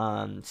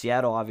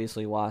 Seattle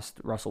obviously lost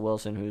Russell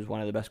Wilson, who's one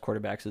of the best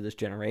quarterbacks of this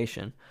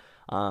generation.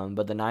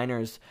 But the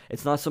Niners,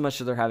 it's not so much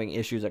that they're having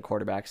issues at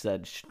quarterbacks,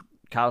 that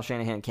Kyle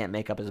Shanahan can't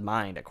make up his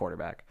mind at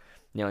quarterback.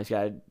 he's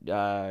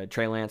got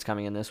Trey Lance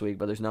coming in this week,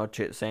 but there's no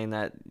saying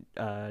that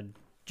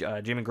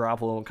Jimmy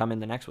Garoppolo will come in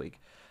the next week.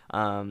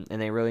 And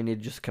they really need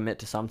to just commit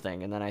to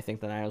something, and then I think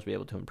the Niners will be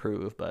able to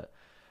improve. But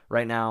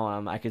right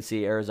now, I could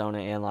see Arizona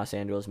and Los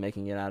Angeles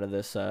making it out of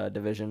this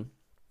division.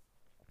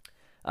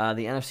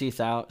 The NFC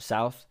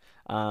South,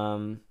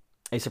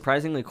 a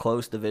surprisingly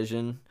close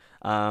division,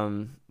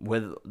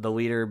 with the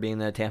leader being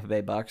the Tampa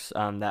Bay Bucks.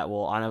 That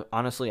will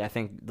honestly, I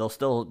think they'll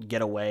still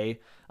get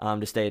away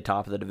to stay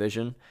atop of the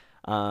division.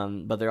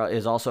 But there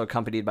is also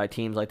accompanied by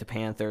teams like the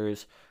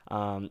Panthers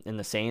and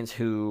the Saints,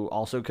 who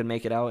also could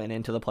make it out and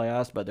into the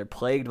playoffs, but they're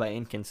plagued by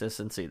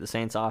inconsistency. The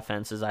Saints'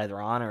 offense is either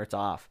on or it's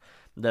off.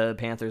 The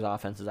Panthers'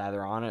 offense is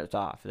either on or it's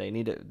off. They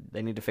need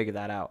to figure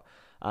that out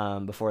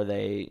before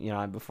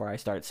I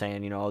start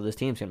saying, oh, this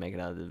team's gonna make it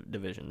out of the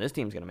division. This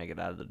team's gonna make it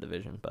out of the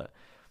division. But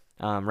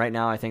right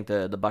now, I think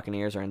the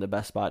Buccaneers are in the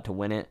best spot to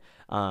win it.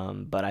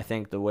 But I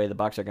think the way the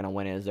Bucs are gonna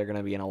win it is they're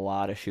gonna be in a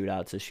lot of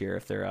shootouts this year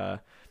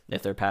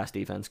if their pass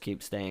defense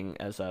keeps staying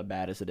as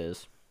bad as it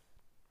is.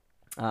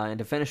 And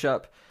to finish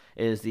up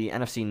is the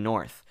NFC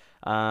North.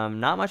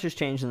 Not much has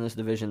changed in this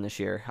division this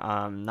year.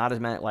 Not as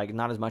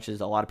much as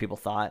a lot of people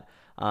thought.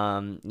 A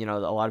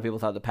lot of people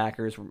thought the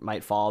Packers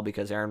might fall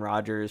because Aaron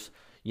Rodgers,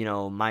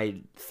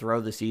 might throw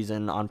the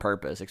season on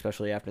purpose,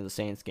 especially after the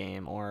Saints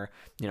game, or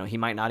he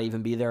might not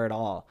even be there at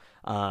all.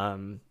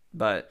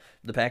 But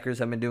the Packers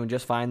have been doing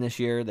just fine this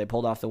year. They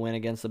pulled off the win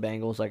against the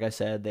Bengals. Like I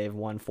said, they've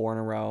won 4 in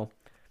a row.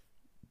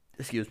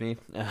 Excuse me.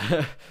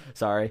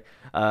 Sorry.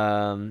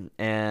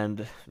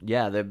 And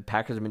yeah, the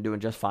Packers have been doing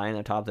just fine at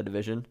the top of the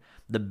division.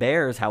 The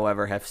Bears,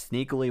 however, have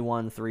sneakily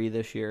won 3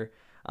 this year.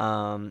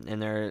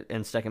 And they're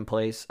in second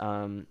place.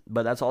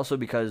 But that's also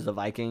because the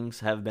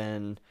Vikings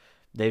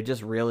they've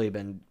just really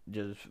been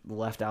just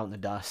left out in the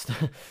dust.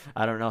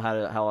 I don't know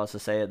how else to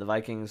say it. The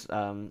Vikings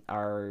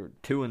are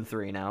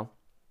 2-3 now.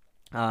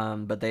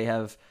 But they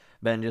have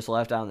been just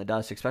left out in the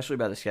dust, especially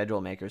by the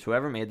schedule makers.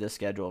 Whoever made this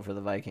schedule for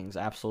the Vikings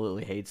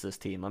absolutely hates this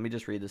team. Let me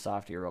just read this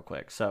off to you real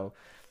quick. So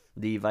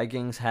the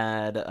Vikings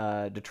had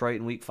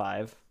Detroit in week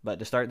 5, but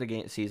to start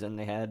the season,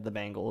 they had the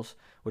Bengals,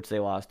 which they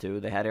lost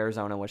to. They had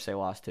Arizona, which they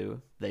lost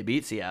to. They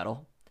beat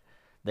Seattle.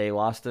 They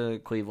lost to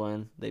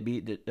Cleveland. They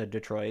beat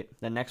Detroit.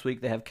 Then next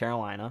week they have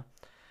Carolina.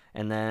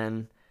 And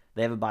then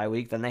they have a bye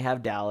week. Then they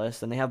have Dallas.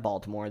 Then they have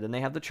Baltimore. Then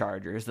they have the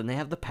Chargers. Then they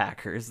have the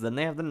Packers. Then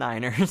they have the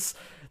Niners.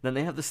 Then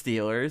they have the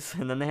Steelers.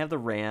 And then they have the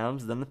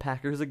Rams. Then the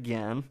Packers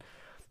again.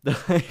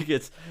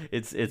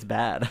 It's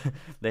bad.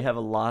 They have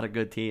a lot of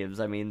good teams.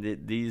 I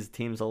mean, these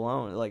teams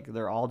alone,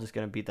 they're all just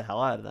going to beat the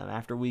hell out of them.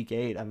 After week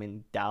 8, I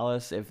mean,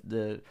 Dallas, if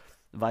the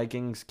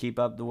Vikings keep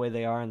up the way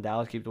they are and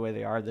Dallas keep the way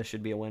they are, this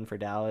should be a win for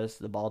Dallas.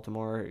 The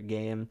Baltimore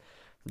game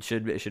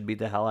should beat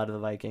the hell out of the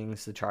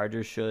Vikings. The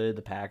Chargers should.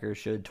 The Packers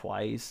should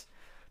twice.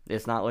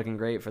 It's not looking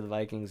great for the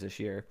Vikings this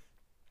year.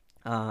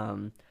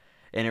 And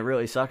it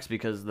really sucks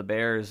because the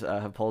Bears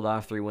have pulled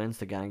off 3 wins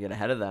to kind of get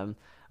ahead of them.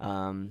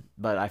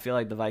 But I feel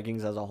like the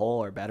Vikings as a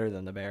whole are better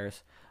than the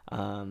Bears.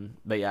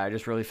 But yeah, I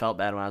just really felt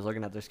bad when I was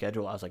looking at their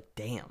schedule. I was like,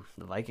 damn,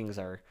 the Vikings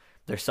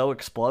they're so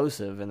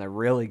explosive and they're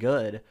really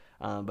good,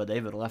 but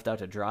they've been left out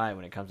to dry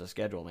when it comes to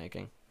schedule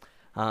making.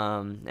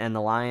 And the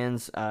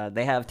Lions,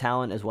 they have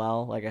talent as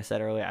well. Like I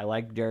said earlier, I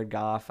like Jared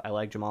Goff. I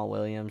like Jamal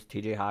Williams,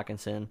 TJ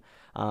Hawkinson.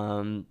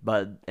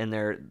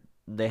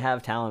 They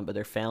have talent, but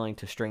they're failing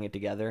to string it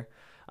together.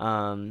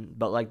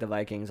 But like the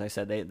Vikings, I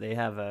said they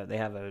have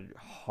a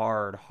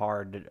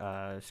hard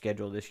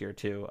schedule this year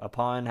too.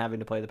 Upon having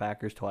to play the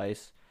Packers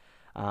twice,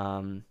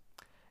 and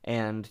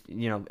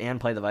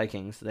play the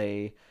Vikings,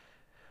 they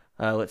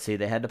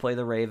had to play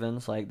the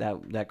Ravens, like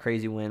that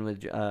crazy win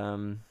with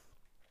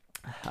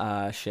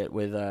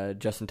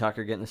Justin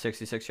Tucker getting the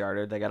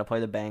 66-yarder. They got to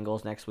play the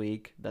Bengals next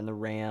week, then the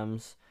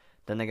Rams,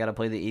 then they got to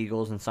play the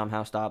Eagles and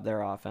somehow stop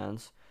their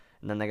offense.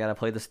 And then they got to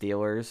play the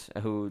Steelers,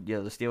 who, the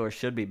Steelers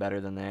should be better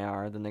than they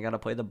are. Then they got to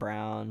play the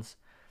Browns.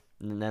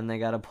 And then they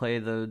got to play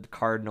the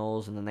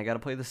Cardinals. And then they got to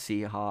play the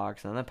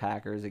Seahawks. And then the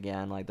Packers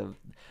again.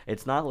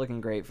 It's not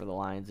looking great for the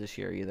Lions this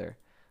year either.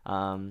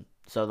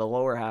 So the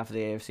lower half of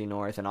the AFC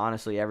North, and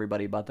honestly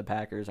everybody but the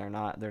Packers, they're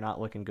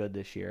not looking good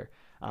this year,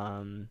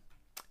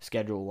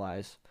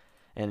 schedule-wise.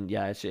 And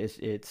yeah,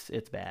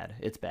 it's bad.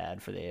 It's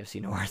bad for the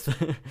AFC North.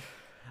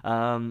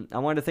 I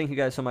wanted to thank you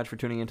guys so much for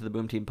tuning into the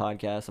Boom Team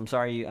podcast. I'm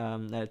sorry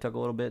that it took a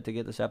little bit to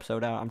get this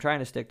episode out. I'm trying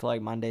to stick to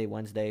Monday,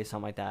 Wednesday,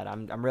 something like that.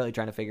 I'm really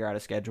trying to figure out a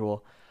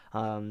schedule.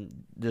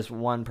 This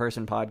one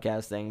person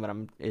podcast thing, but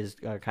is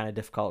kind of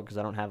difficult because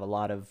I don't have a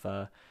lot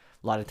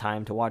of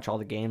time to watch all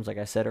the games, like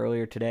I said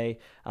earlier today.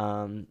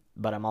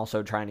 But I'm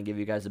also trying to give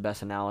you guys the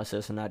best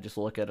analysis and not just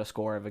look at a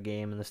score of a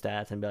game and the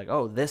stats and be like,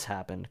 oh, this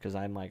happened, because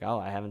I'm like, oh,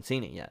 I haven't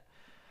seen it yet.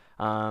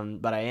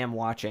 But I am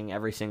watching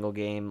every single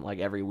game,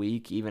 every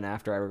week. Even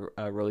after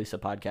I release a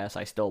podcast,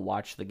 I still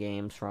watch the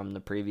games from the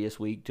previous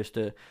week just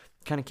to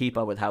kind of keep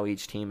up with how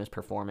each team is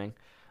performing.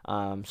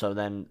 So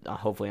then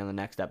hopefully on the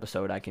next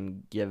episode, I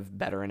can give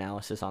better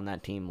analysis on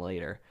that team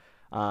later.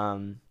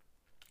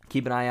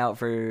 Keep an eye out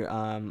for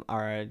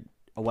a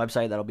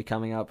website that'll be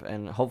coming up,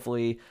 and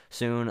hopefully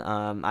soon.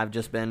 I've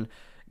just been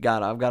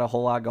I've got a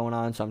whole lot going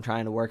on, so I'm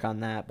trying to work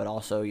on that, but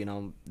also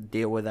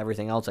deal with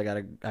everything else I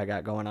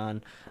got going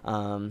on.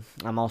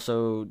 I'm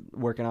also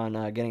working on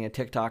getting a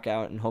TikTok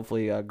out and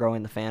hopefully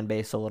growing the fan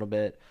base a little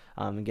bit,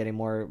 and getting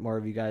more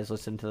of you guys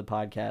listening to the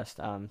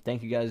podcast.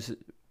 Thank you guys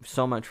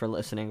so much for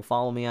listening.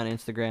 Follow me on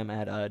Instagram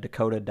at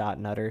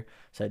dakota.nutter.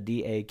 So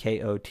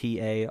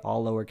DAKOTA,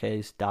 all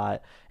lowercase,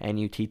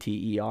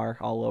 NUTTER,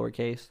 all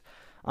lowercase.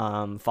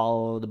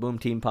 Follow the Boom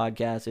Team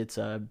Podcast. It's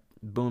a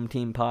Boom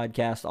Team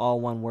Podcast, all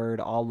one word,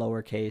 all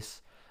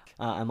lowercase.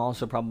 I'm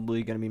also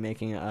probably going to be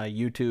making a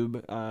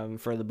YouTube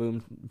for the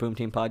Boom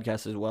Team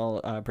Podcast as well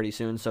pretty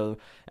soon. So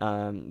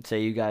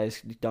say you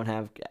guys don't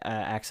have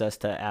access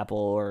to Apple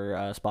or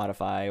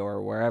Spotify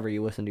or wherever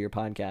you listen to your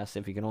podcast,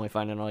 if you can only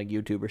find it on like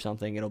YouTube or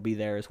something, it'll be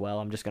there as well.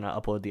 I'm just going to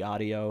upload the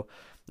audio,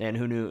 and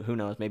who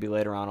knows, maybe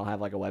later on I'll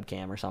have like a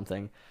webcam or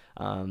something,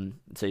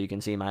 so you can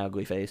see my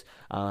ugly face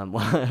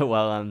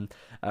while I'm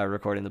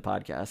recording the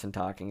podcast and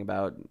talking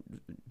about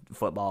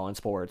football and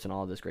sports and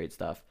all this great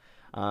stuff.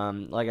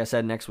 Like I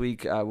said, next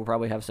week we'll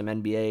probably have some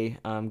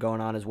NBA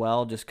going on as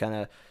well, just kind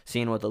of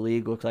seeing what the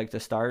league looks like to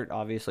start.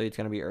 Obviously, it's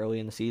going to be early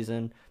in the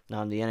season. The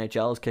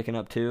NHL is kicking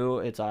up too.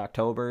 It's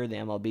October. The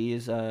MLB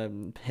is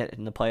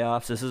hitting the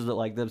playoffs. This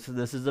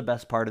is the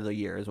best part of the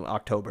year, is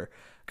October,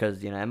 because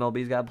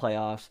MLB's got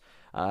playoffs.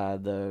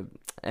 The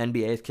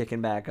NBA is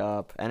kicking back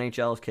up.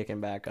 NHL is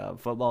kicking back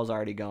up. Football's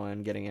already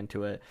getting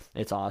into it.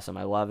 It's awesome.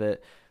 I love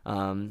it.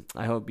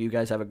 I hope you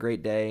guys have a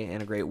great day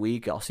and a great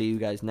week. I'll see you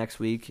guys next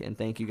week, and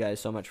thank you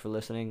guys so much for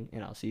listening,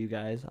 and I'll see you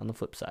guys on the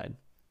flip side.